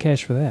did you get the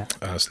cash for that?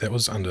 So that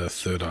was under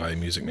Third Eye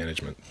Music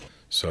Management.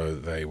 So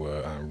they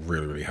were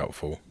really, really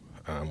helpful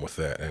with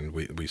that, and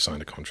we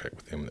signed a contract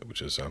with them,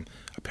 which is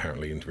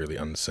apparently really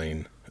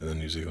unseen in the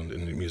New Zealand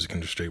in the music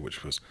industry,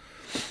 which was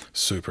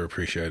super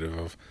appreciative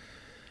of.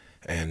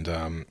 And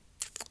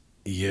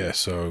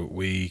so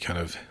we kind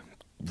of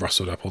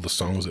rustled up all the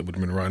songs that would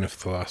have been running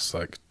for the last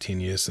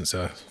 10 years since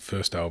our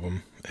first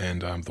album,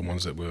 and the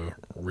ones that we're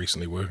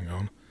recently working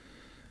on,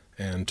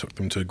 and took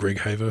them to Greg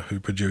Haver, who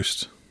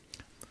produced.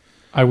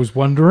 I was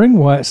wondering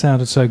why it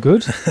sounded so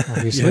good,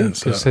 obviously,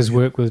 because his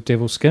work with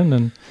Devil Skin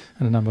and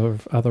a number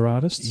of other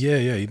artists.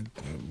 Yeah,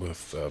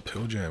 with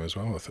Pearl Jam as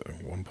well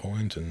at one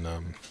point, and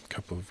a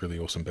couple of really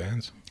awesome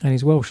bands. And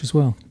he's Welsh as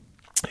well.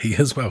 He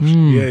is Welsh,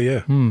 yeah.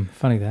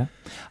 Funny that.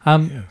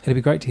 It'd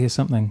be great to hear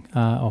something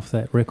off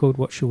that record.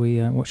 What should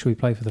we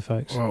play for the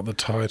folks? Well, the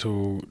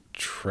title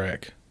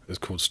track is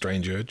called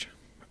Strange Urge.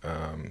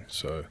 And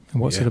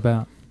what's it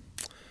about?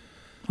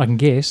 I can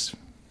guess,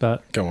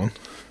 but... Go on.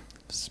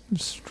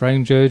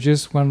 Strange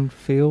urges one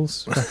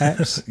feels,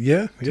 perhaps.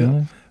 yeah.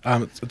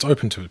 It's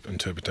open to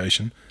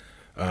interpretation.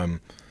 But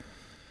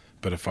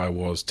if I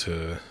was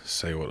to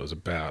say what it was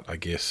about, I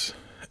guess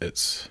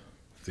it's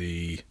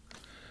the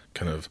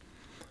kind of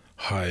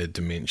higher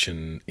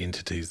dimension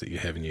entities that you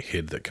have in your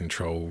head that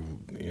control,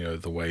 you know,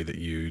 the way that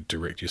you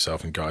direct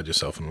yourself and guide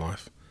yourself in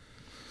life.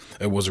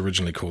 It was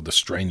originally called The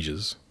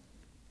Strangers.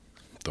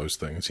 Those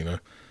things, you know.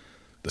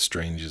 The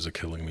strangers are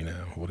killing me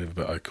now, or whatever,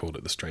 but I called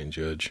it The Strange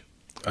Urge.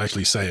 I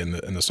actually say in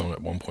the song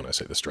at one point I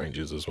say The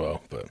Strangers as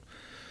well, but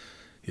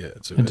yeah,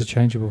 it's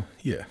interchangeable.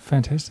 Yeah.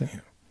 Fantastic.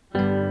 Yeah.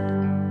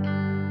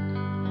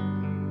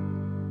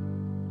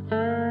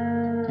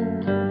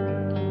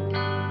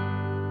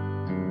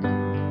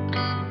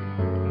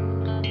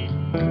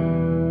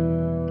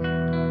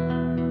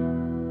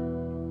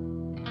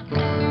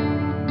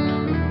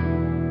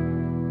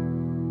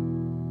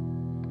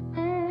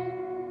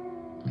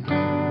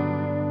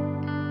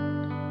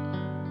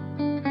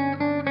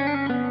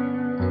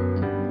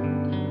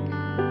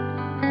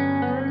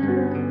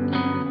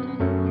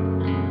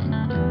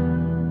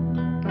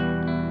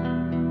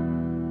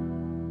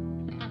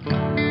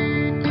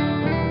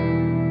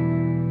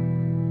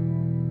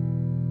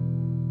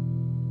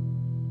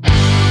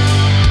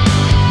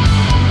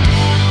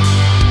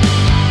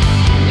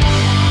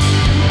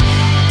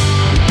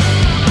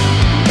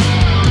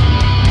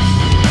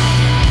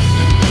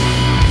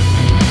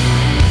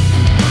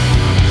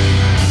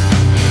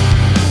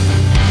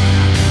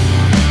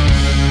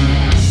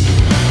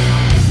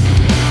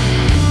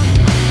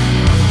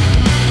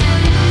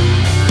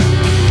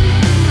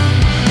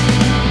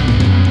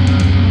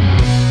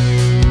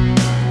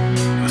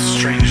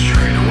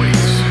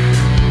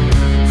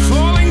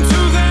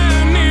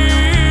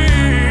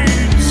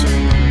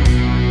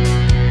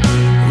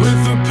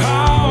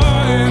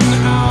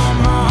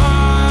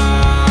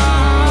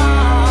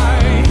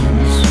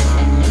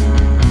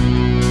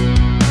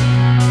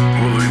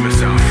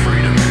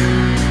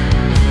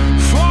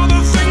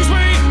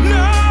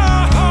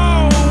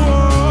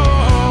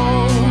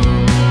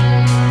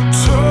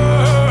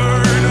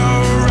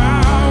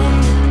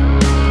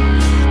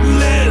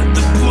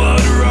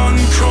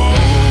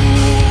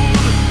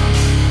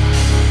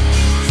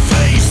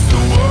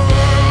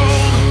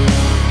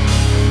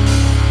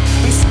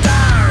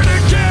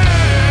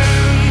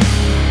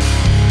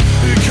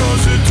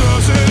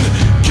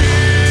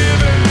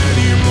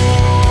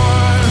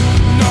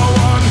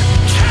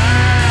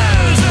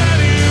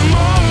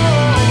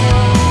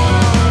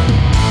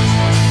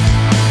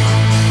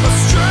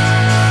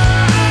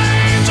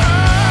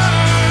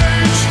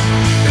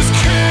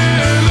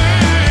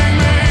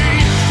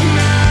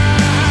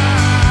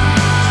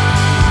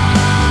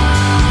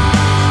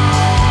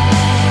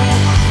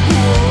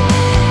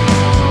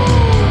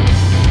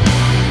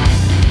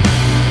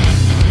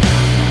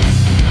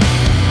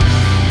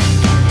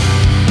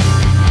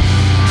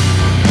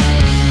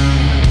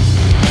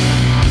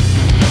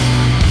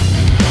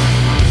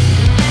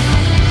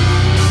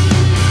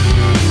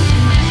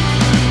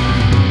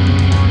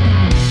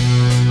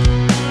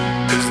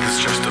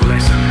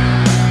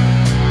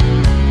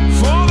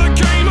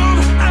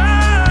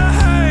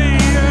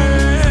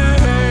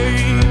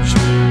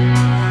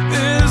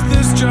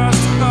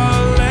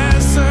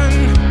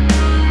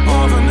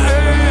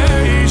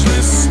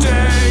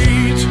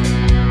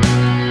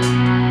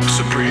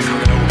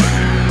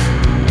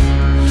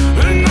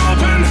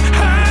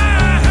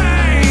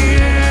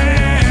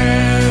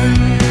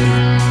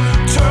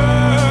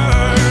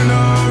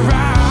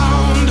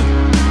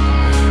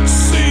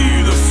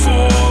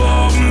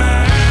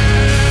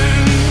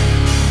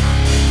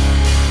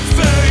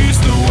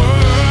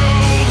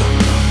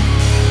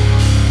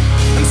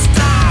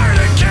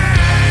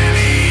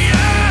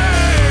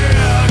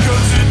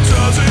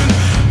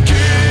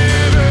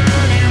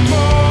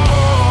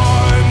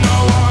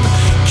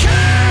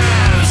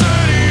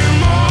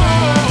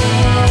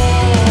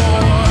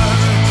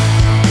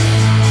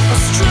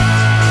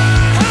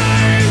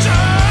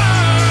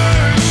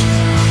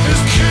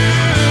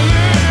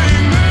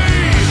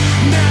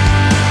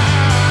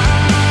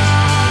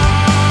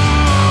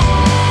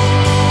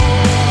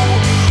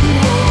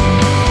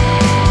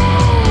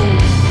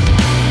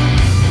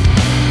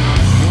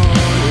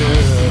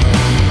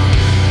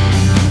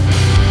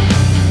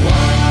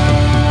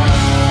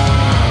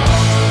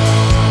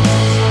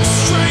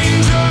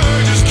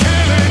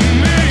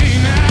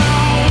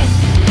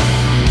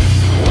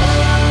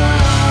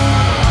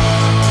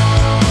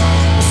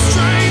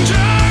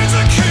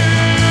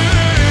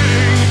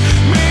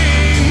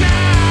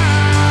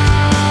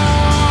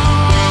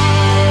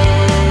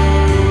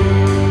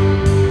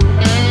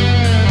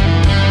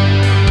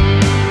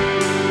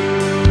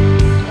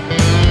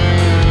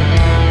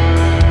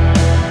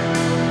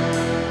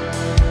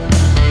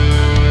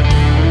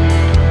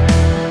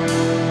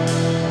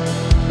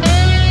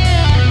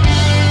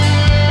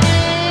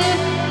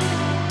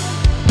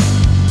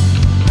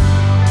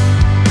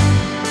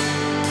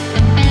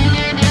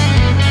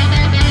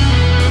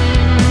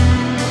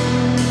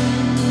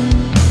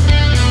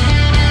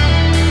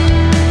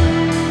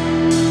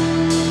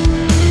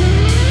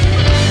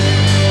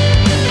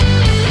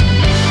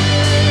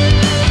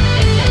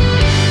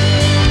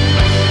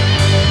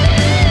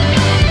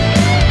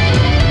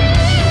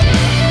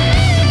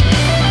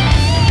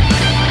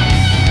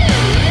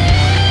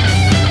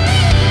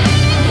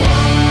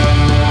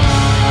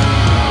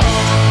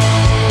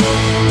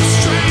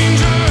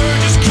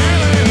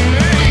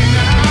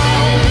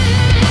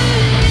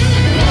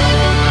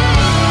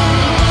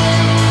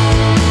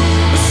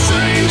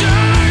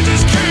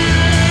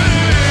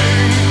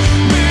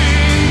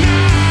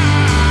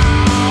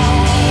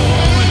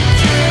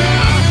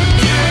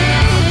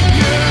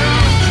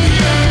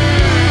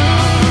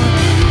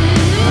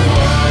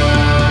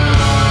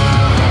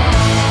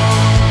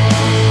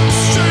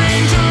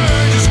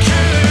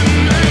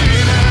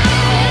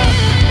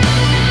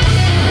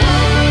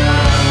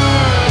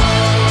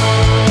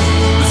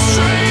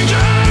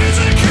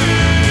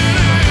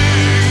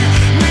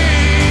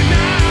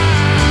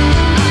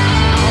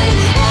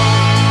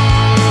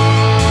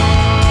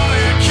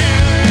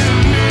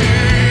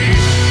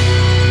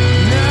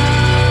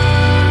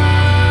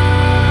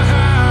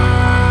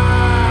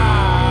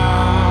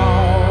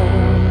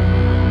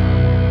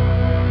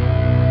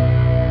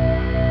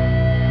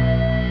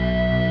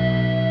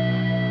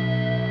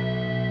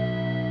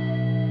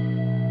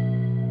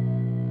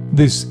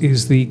 This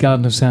is the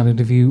Garden of Sound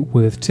interview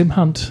with Tim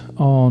Hunt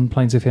on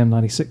Plains FM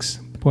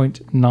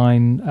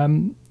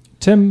 96.9.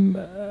 Tim,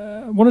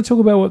 I want to talk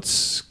about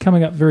what's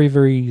coming up very,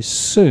 very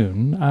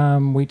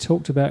soon. We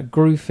talked about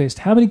Groovefest.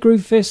 How many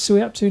Groovefests are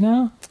we up to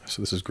now?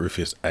 So this is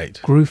Groovefest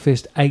 8.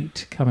 Groovefest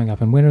 8 coming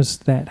up. And when is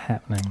that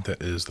happening?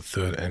 That is the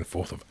 3rd and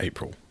 4th of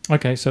April.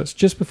 Okay, so it's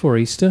just before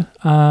Easter.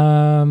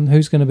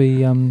 Who's going to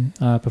be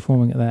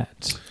performing at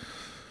that?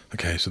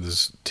 Okay, so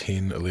there's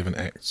 10, 11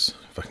 acts,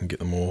 if I can get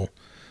them all.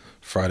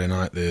 Friday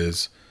night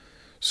there's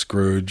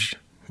Scrooge,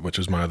 which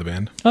is my other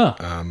band.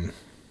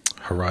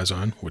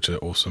 Horizon, which are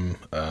awesome.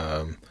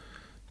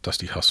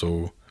 Dusty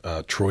Hustle,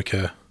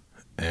 Troika,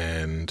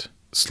 and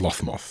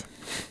Slothmoth.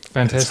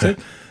 Fantastic.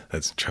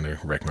 That's trying to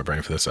rack my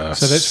brain for this. So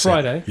that's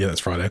Friday? Yeah,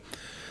 that's Friday.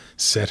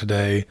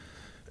 Saturday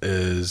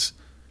is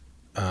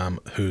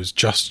who's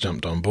just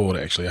jumped on board,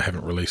 actually. I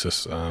haven't released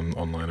this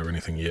online or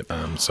anything yet.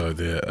 So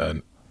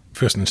they're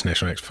first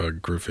international act for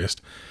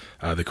Groovefest.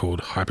 They're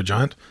called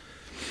Hypergiant.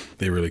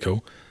 They're really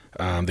cool.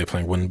 They're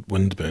playing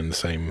Windburn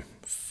the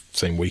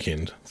same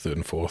weekend, 3rd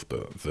and 4th,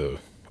 but the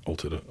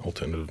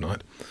alternative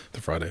night,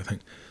 the Friday, I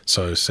think.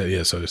 So Saturday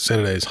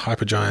is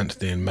Hypergiant,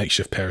 then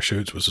Makeshift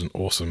Parachutes, which is an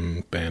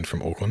awesome band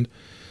from Auckland,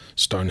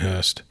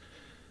 Stonehurst,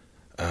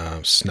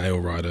 Snail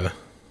Rider,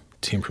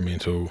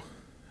 Temperamental,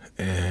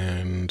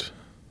 and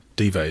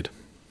Devade.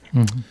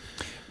 Mm-hmm.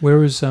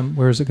 Where is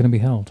it going to be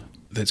held?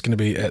 That's going to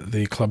be at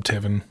the Club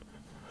Tavern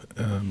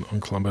on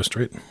Colombo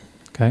Street.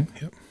 Okay.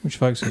 Yep. Which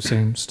folks have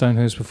seen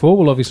Stonehurst before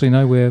will obviously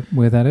know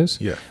where that is.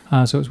 Yeah.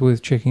 So it's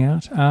worth checking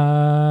out.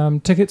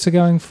 Tickets are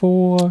going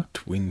for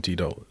 $20.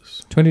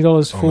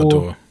 $20 on the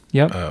door.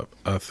 Yep.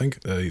 I think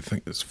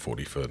it's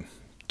 $40 for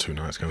 2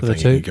 nights kind for of the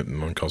thing. two? You can get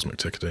them on Cosmic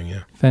Ticketing.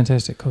 Yeah.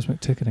 Fantastic. Cosmic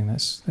Ticketing.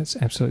 That's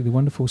absolutely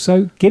wonderful.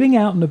 So getting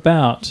out and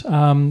about,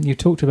 you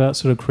talked about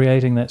sort of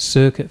creating that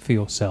circuit for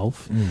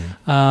yourself.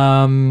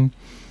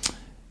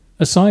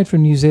 Aside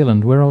from New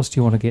Zealand, where else do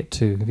you want to get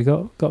to? Have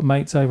you got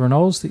mates over in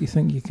Oz that you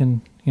think you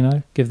can,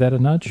 give that a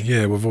nudge?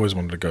 Yeah, we've always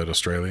wanted to go to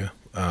Australia.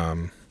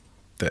 That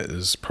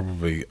is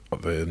probably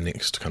the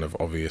next kind of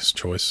obvious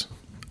choice.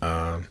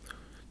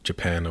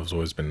 Japan has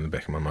always been in the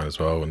back of my mind as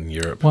well, and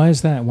Europe. Why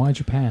is that? Why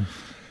Japan?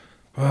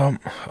 I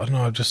don't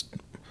know.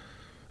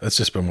 It's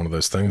just been one of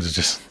those things. It's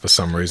just for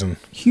some reason.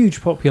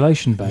 Huge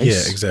population base.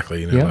 Yeah,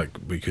 exactly. Yeah. Like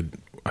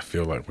I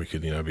feel like we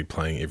could, be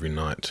playing every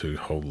night to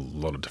hold a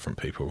lot of different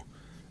people,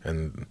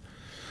 and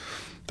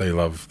they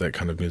love that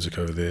kind of music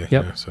over there.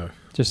 Yep. So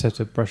just have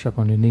to brush up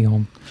on your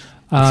Nihon.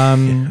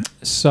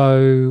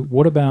 So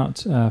what about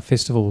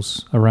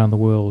festivals around the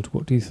world?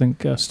 What do you think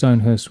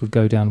Stonehurst would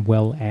go down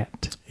well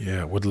at?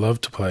 Yeah, would love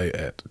to play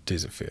at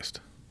Desert Fest.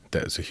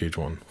 That is a huge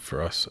one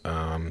for us.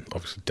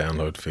 Obviously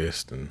Download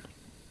Fest and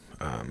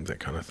that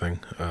kind of thing.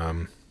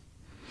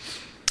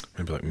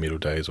 Maybe like Metal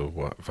Days or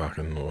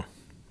Wacken or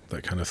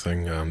that kind of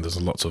thing.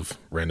 There's lots of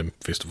random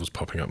festivals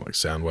popping up like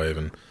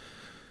Soundwave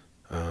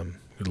and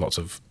lots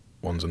of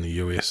ones in the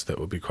US that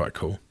would be quite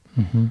cool.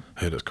 Mm-hmm. I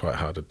heard it's quite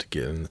hard to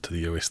get into the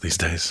US these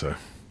days, so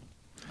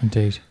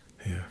indeed,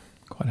 yeah,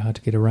 quite hard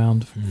to get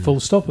around. Full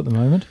stop at the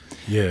moment.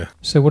 Yeah.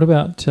 So what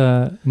about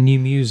new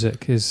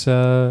music? Is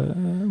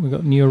we've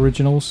got new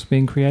originals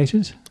being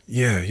created?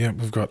 Yeah.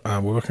 We've got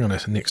we're working on our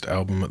next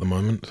album at the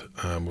moment.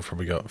 We've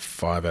probably got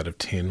 5 out of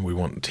 10. We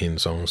want 10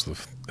 songs.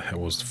 That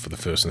was for the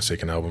first and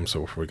second album,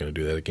 so we're probably going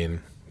to do that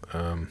again.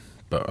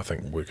 But I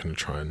think we're going to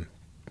try and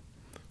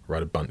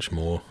write a bunch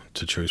more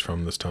to choose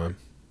from this time.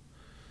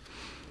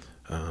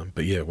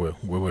 But yeah, we're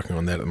working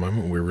on that at the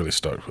moment. We're really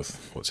stoked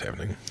with what's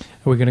happening.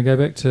 Are we going to go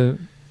back to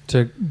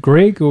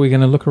Greg, or are we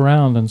going to look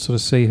around and sort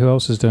of see who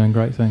else is doing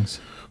great things?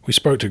 We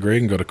spoke to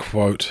Greg and got a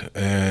quote,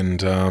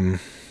 and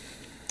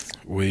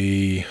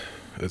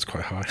it's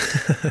quite high.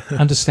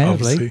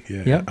 Understandably.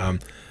 Yeah.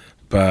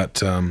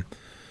 But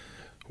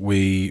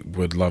we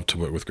would love to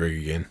work with Greg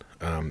again.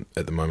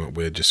 At the moment,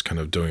 we're just kind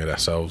of doing it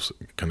ourselves,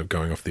 kind of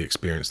going off the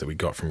experience that we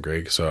got from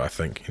Greg. So I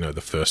think,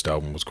 the first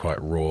album was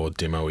quite raw,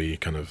 demo-y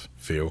kind of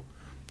feel.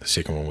 The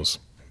second one was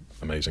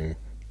amazing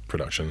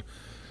production.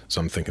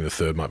 So I'm thinking the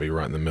third might be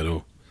right in the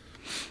middle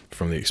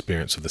from the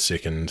experience of the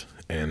second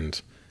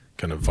and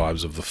kind of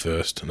vibes of the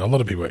first. And a lot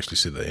of people actually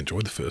said they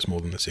enjoyed the first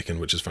more than the second,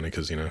 which is funny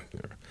because, you know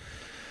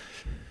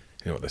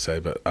what they say.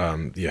 But I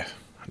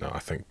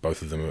think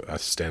both of them are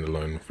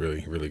standalone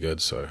really, really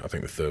good. So I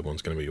think the third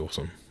one's going to be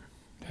awesome.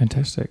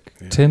 Fantastic.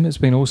 Yeah. Tim, it's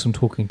been awesome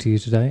talking to you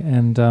today,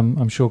 and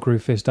I'm sure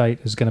Groovefest 8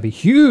 is going to be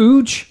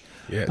huge.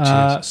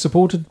 Yeah, cheers.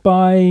 Supported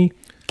by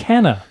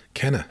Canna.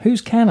 Canna.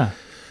 Who's Canna?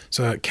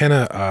 So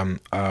Canna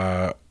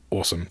are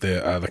awesome.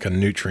 They're like a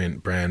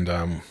nutrient brand.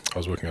 I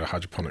was working at a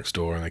hydroponic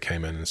store, and they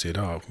came in and said,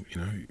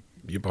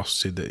 your boss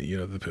said that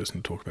you're the person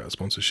to talk about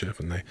sponsorship,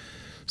 and they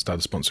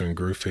started sponsoring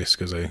Groovefest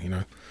because they,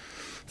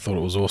 thought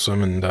it was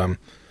awesome. And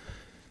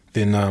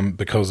then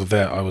because of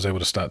that, I was able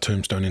to start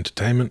Tombstone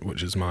Entertainment,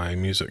 which is my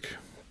music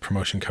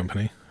promotion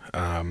company.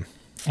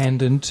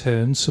 And in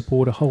turn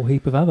support a whole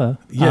heap of other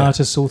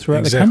artists all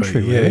throughout the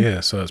country. Really.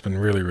 Yeah. So it's been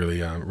really,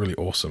 really, really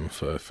awesome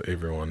for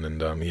everyone.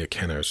 And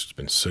Canna has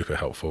been super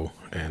helpful,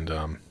 and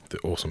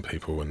they're awesome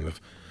people, and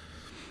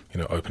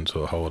open to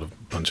a whole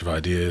bunch of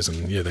ideas.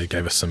 And yeah, they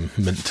gave us some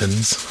mint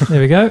tins.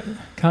 There we go.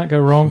 Can't go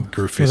wrong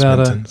Groovefest without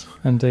mint tins.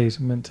 Indeed,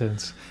 mint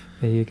tins.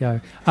 There you go.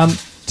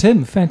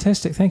 Tim,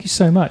 fantastic. Thank you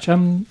so much.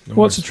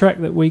 What's a track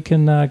that we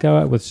can go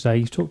out with today?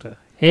 You've talked a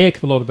heck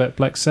of a lot about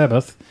Black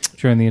Sabbath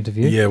during the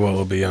interview. Yeah, well,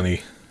 it'll be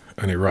only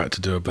right to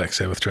do a Black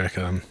Sabbath track.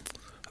 I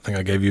think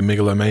I gave you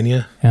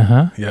Megalomania.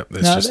 Uh-huh. Yep.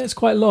 That's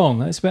quite long.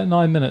 That's about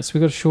 9 minutes. We've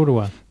got a shorter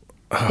one.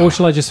 Or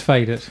shall I just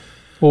fade it?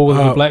 Or will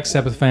the Black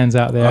Sabbath fans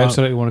out there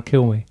absolutely want to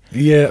kill me?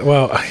 Yeah,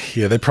 well,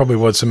 they probably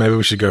would, so maybe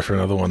we should go for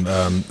another one.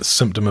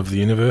 Symptom of the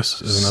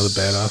Universe is another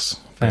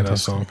badass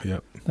song.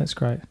 Yep. That's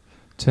great.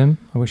 Tim,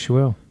 I wish you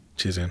well.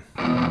 Cheers, Ian.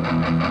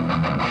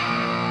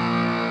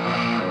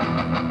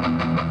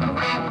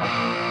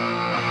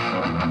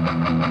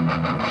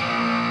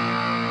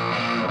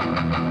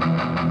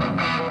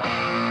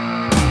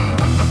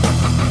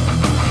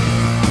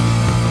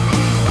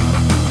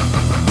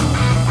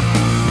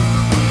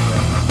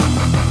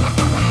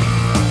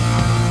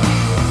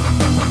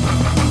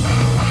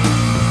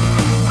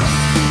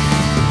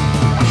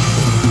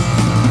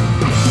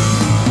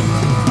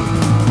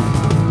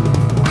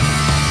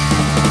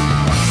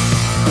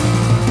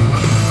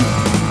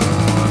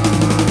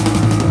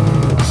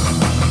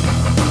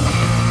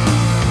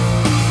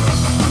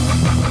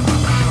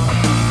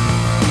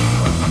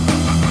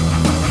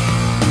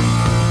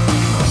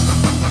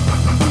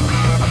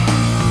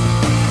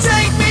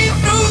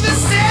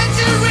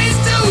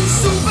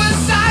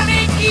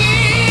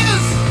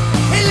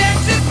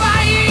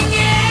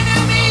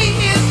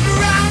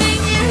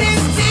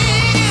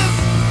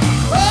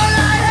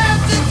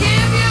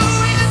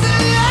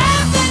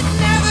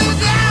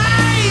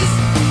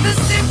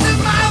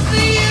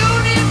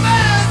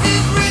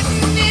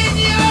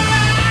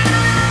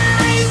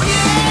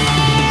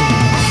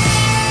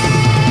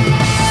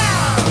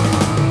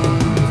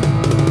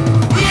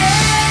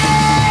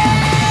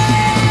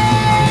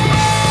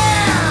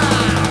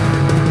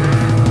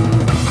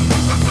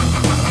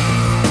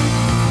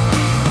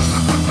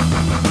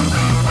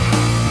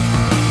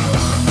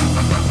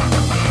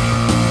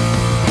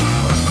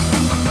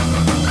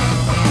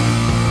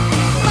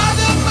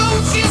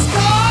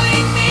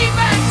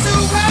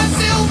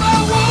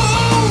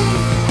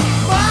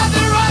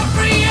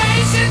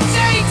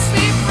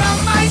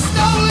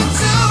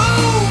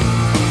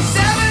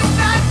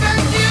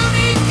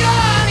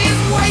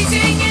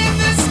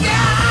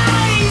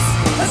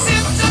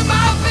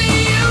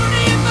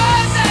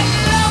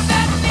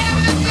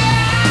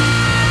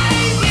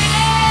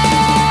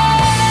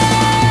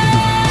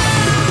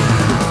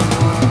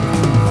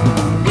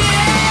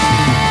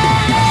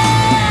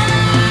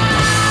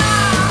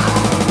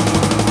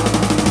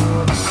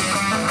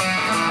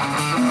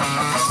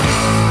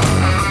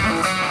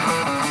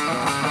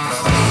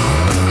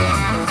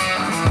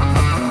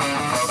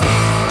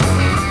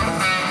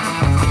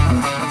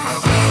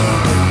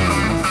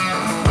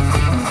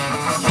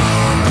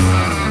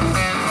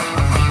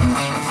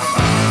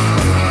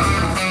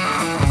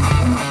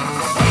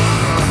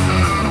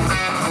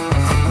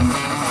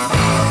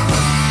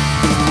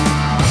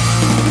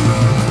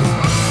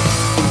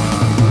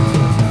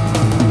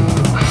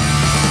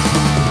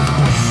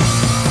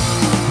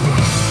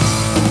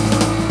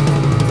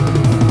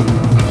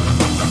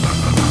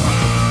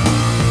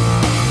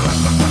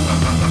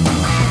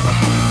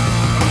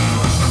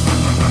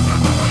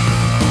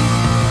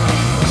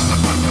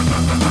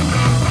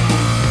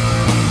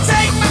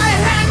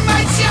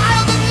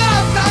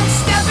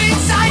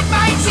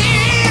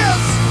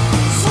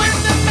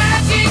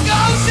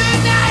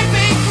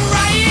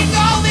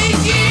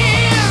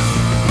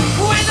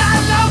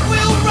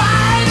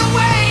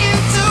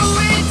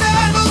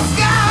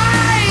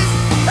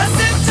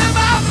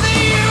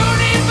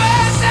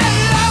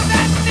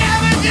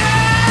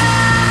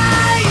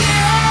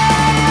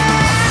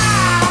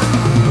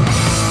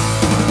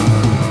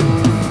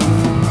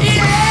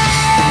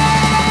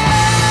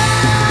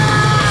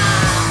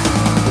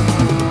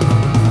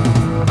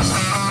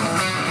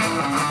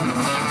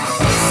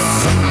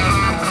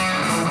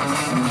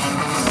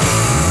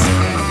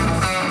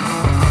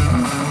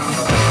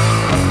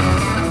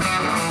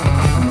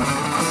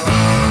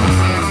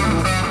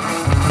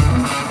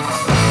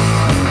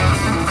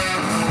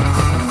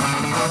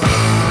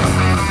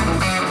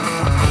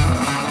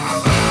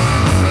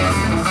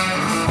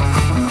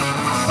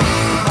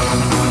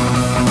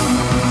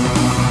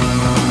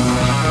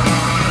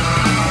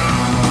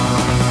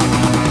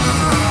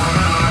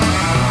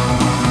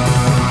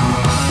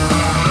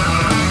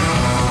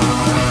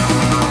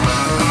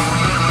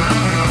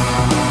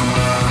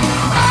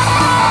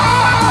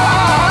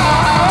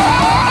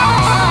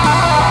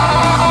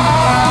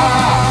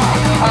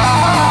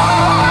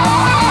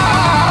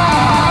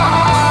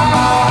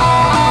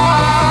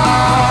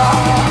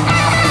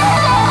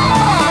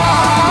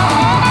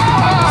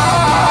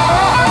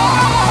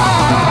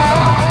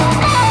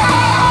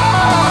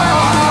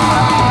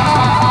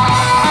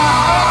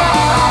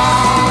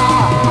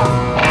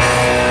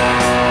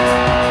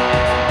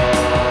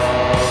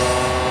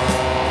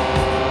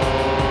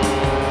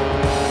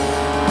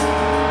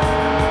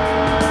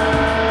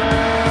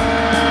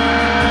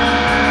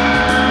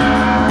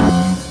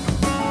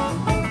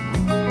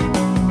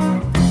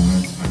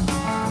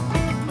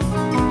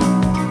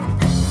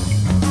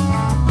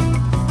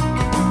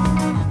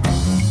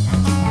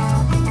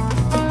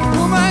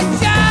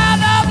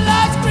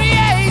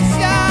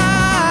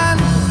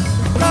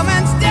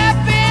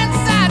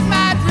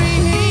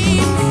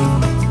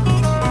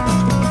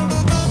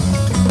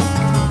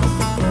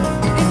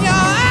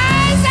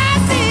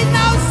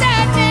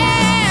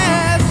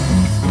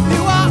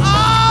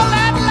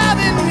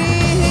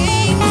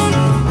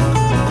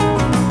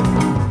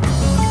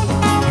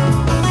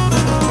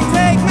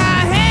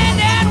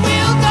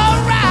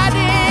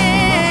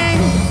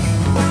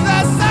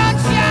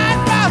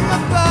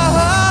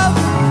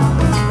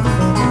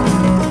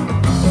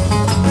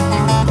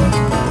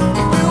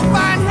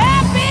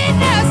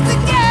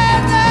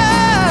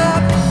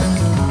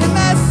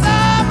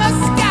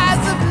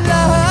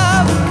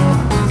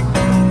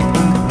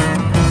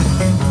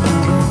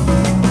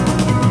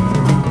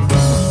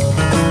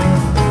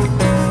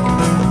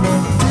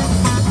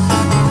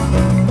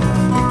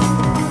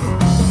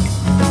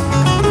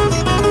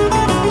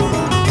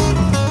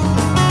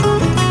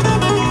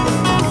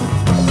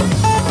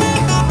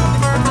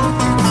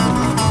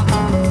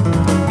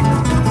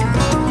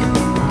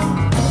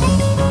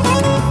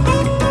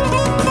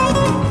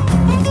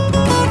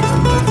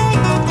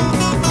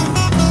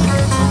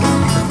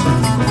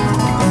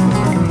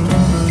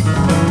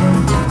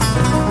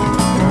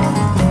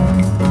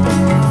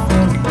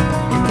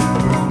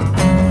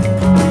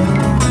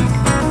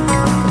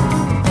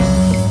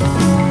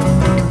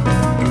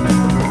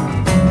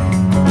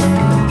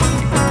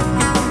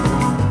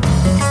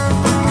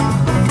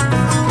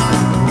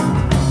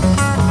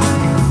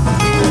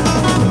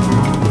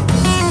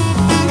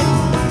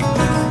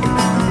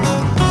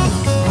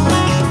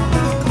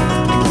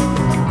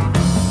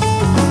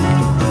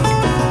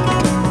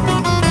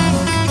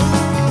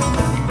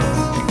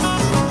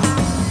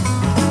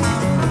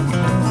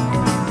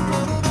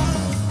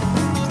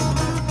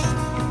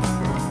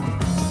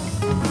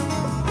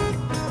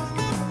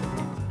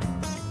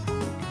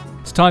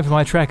 It's time for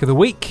my track of the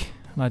week,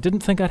 and I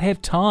didn't think I'd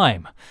have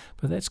time,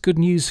 but that's good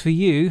news for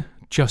you.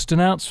 Just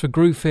announced for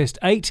Groovefest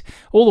 8,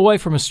 all the way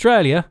from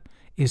Australia,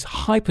 is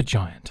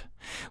Hypergiant.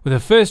 With the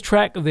first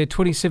track of their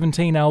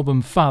 2017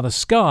 album Father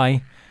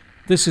Sky,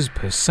 this is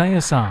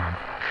Perseus Arm.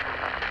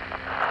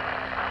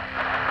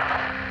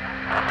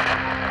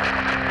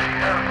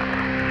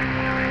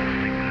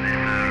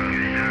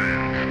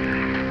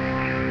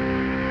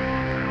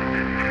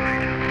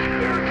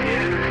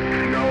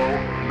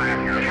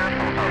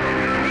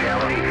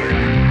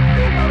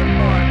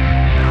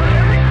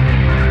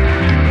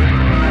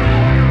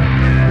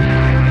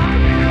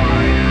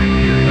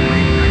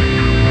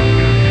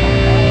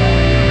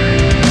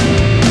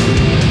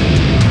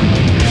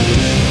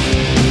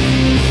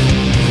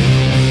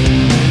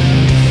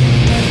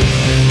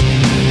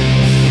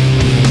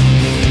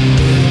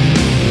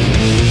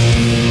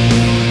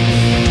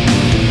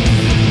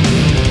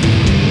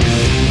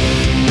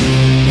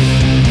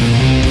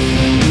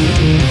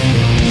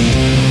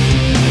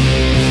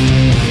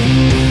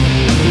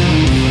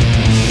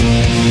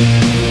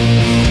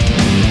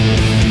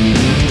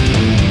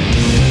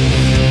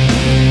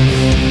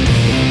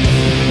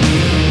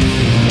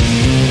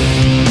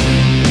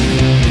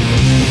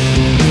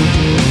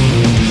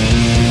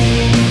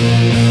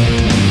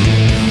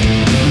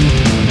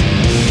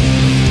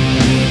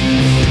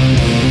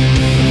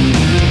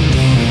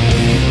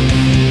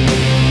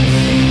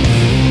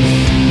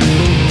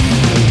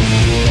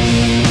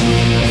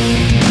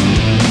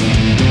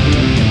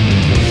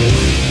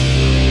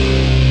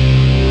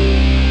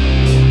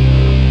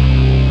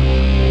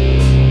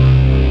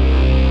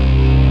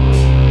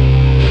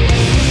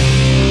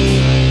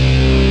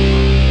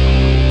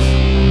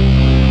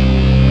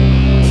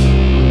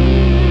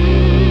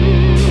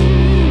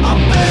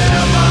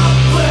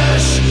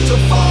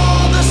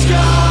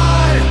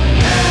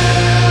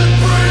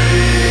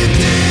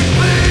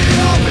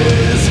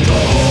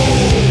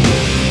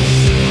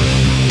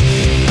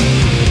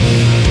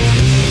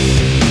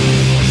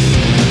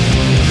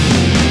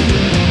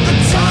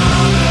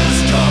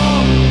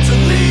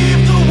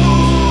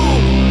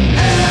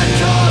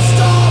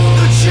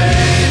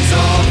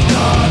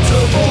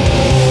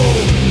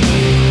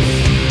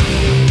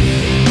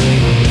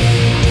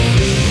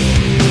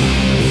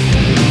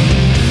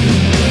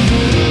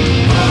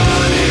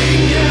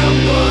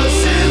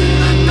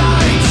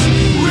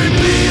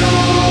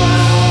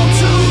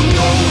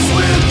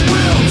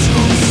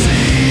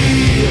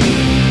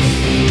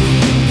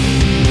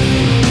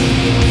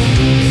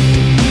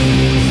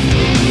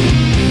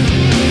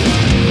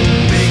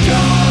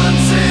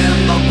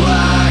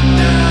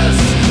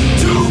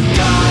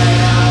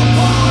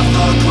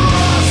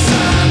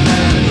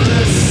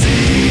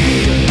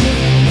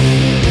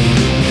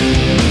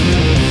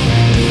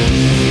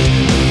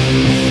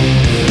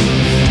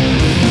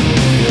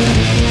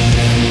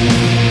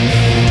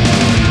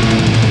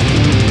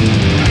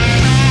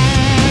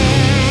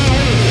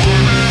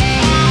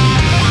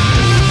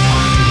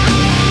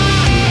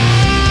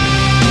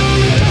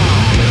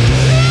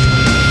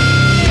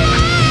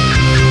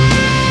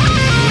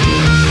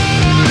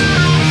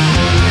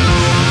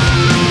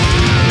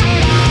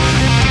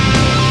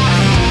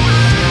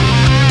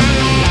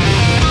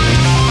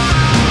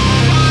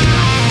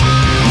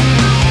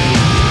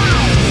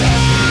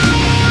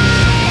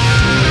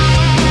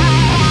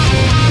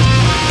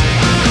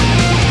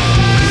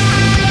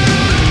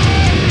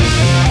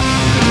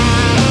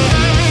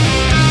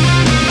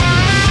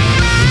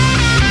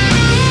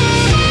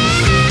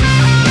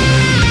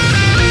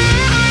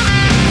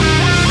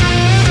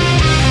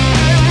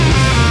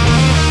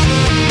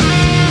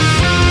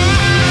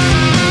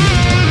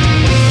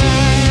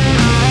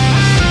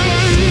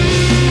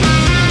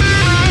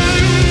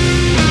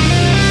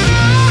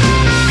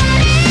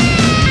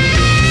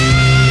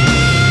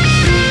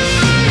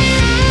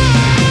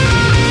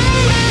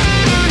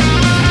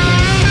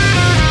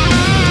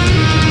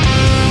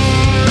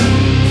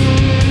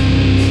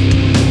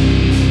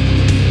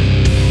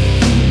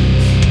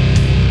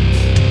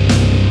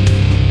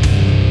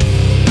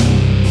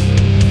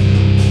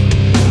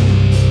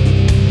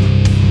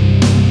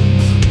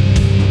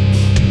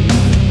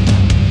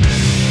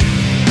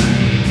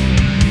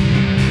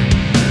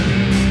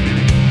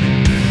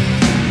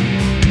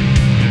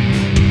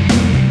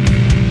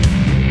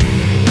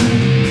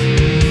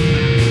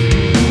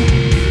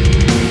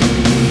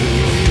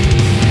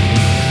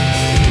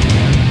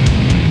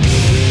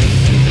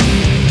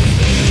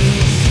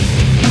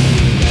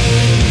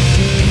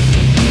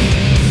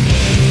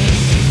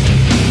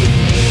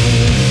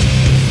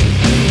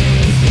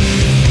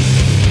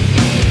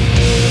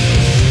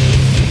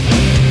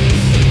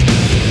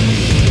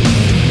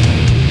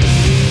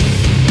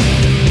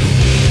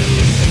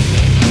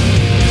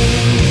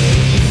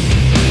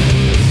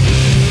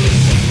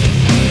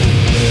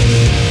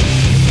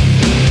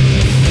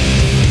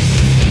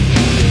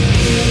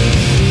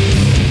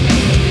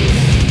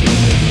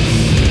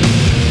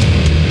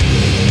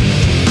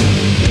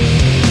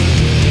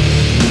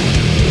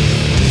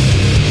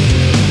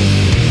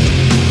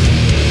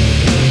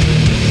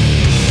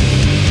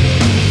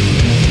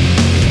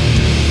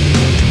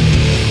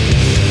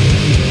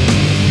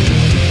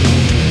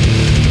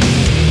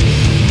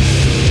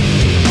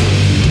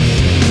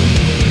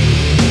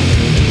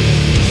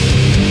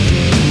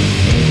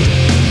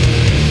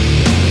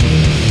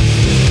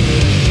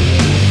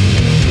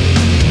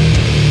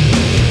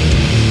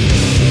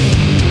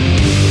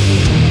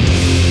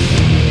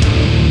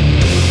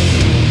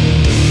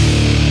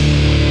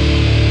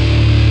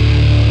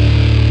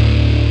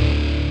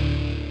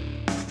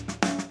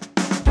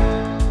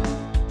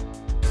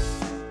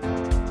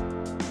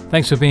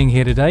 Thanks for being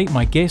here today.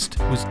 My guest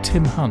was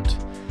Tim Hunt.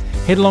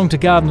 Head along to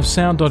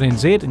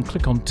gardenofsound.nz and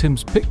click on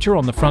Tim's picture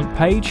on the front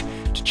page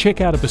to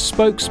check out a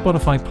bespoke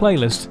Spotify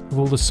playlist of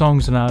all the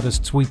songs and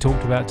artists we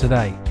talked about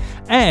today.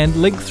 And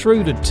link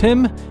through to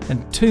Tim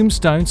and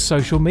Tombstone's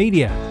social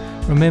media.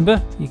 Remember,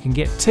 you can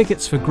get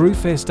tickets for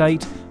Groovefest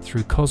 8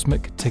 through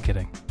Cosmic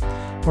Ticketing.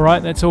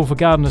 Alright, that's all for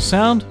Garden of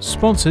Sound,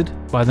 sponsored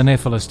by The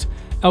Nephilist.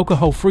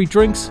 Alcohol-free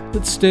drinks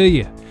that stir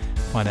you.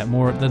 Find out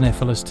more at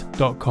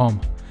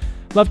thenephilist.com.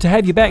 Love to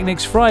have you back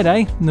next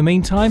Friday. In the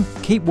meantime,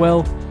 keep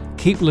well,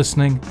 keep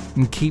listening,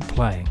 and keep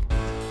playing.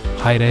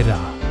 Haere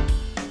rā.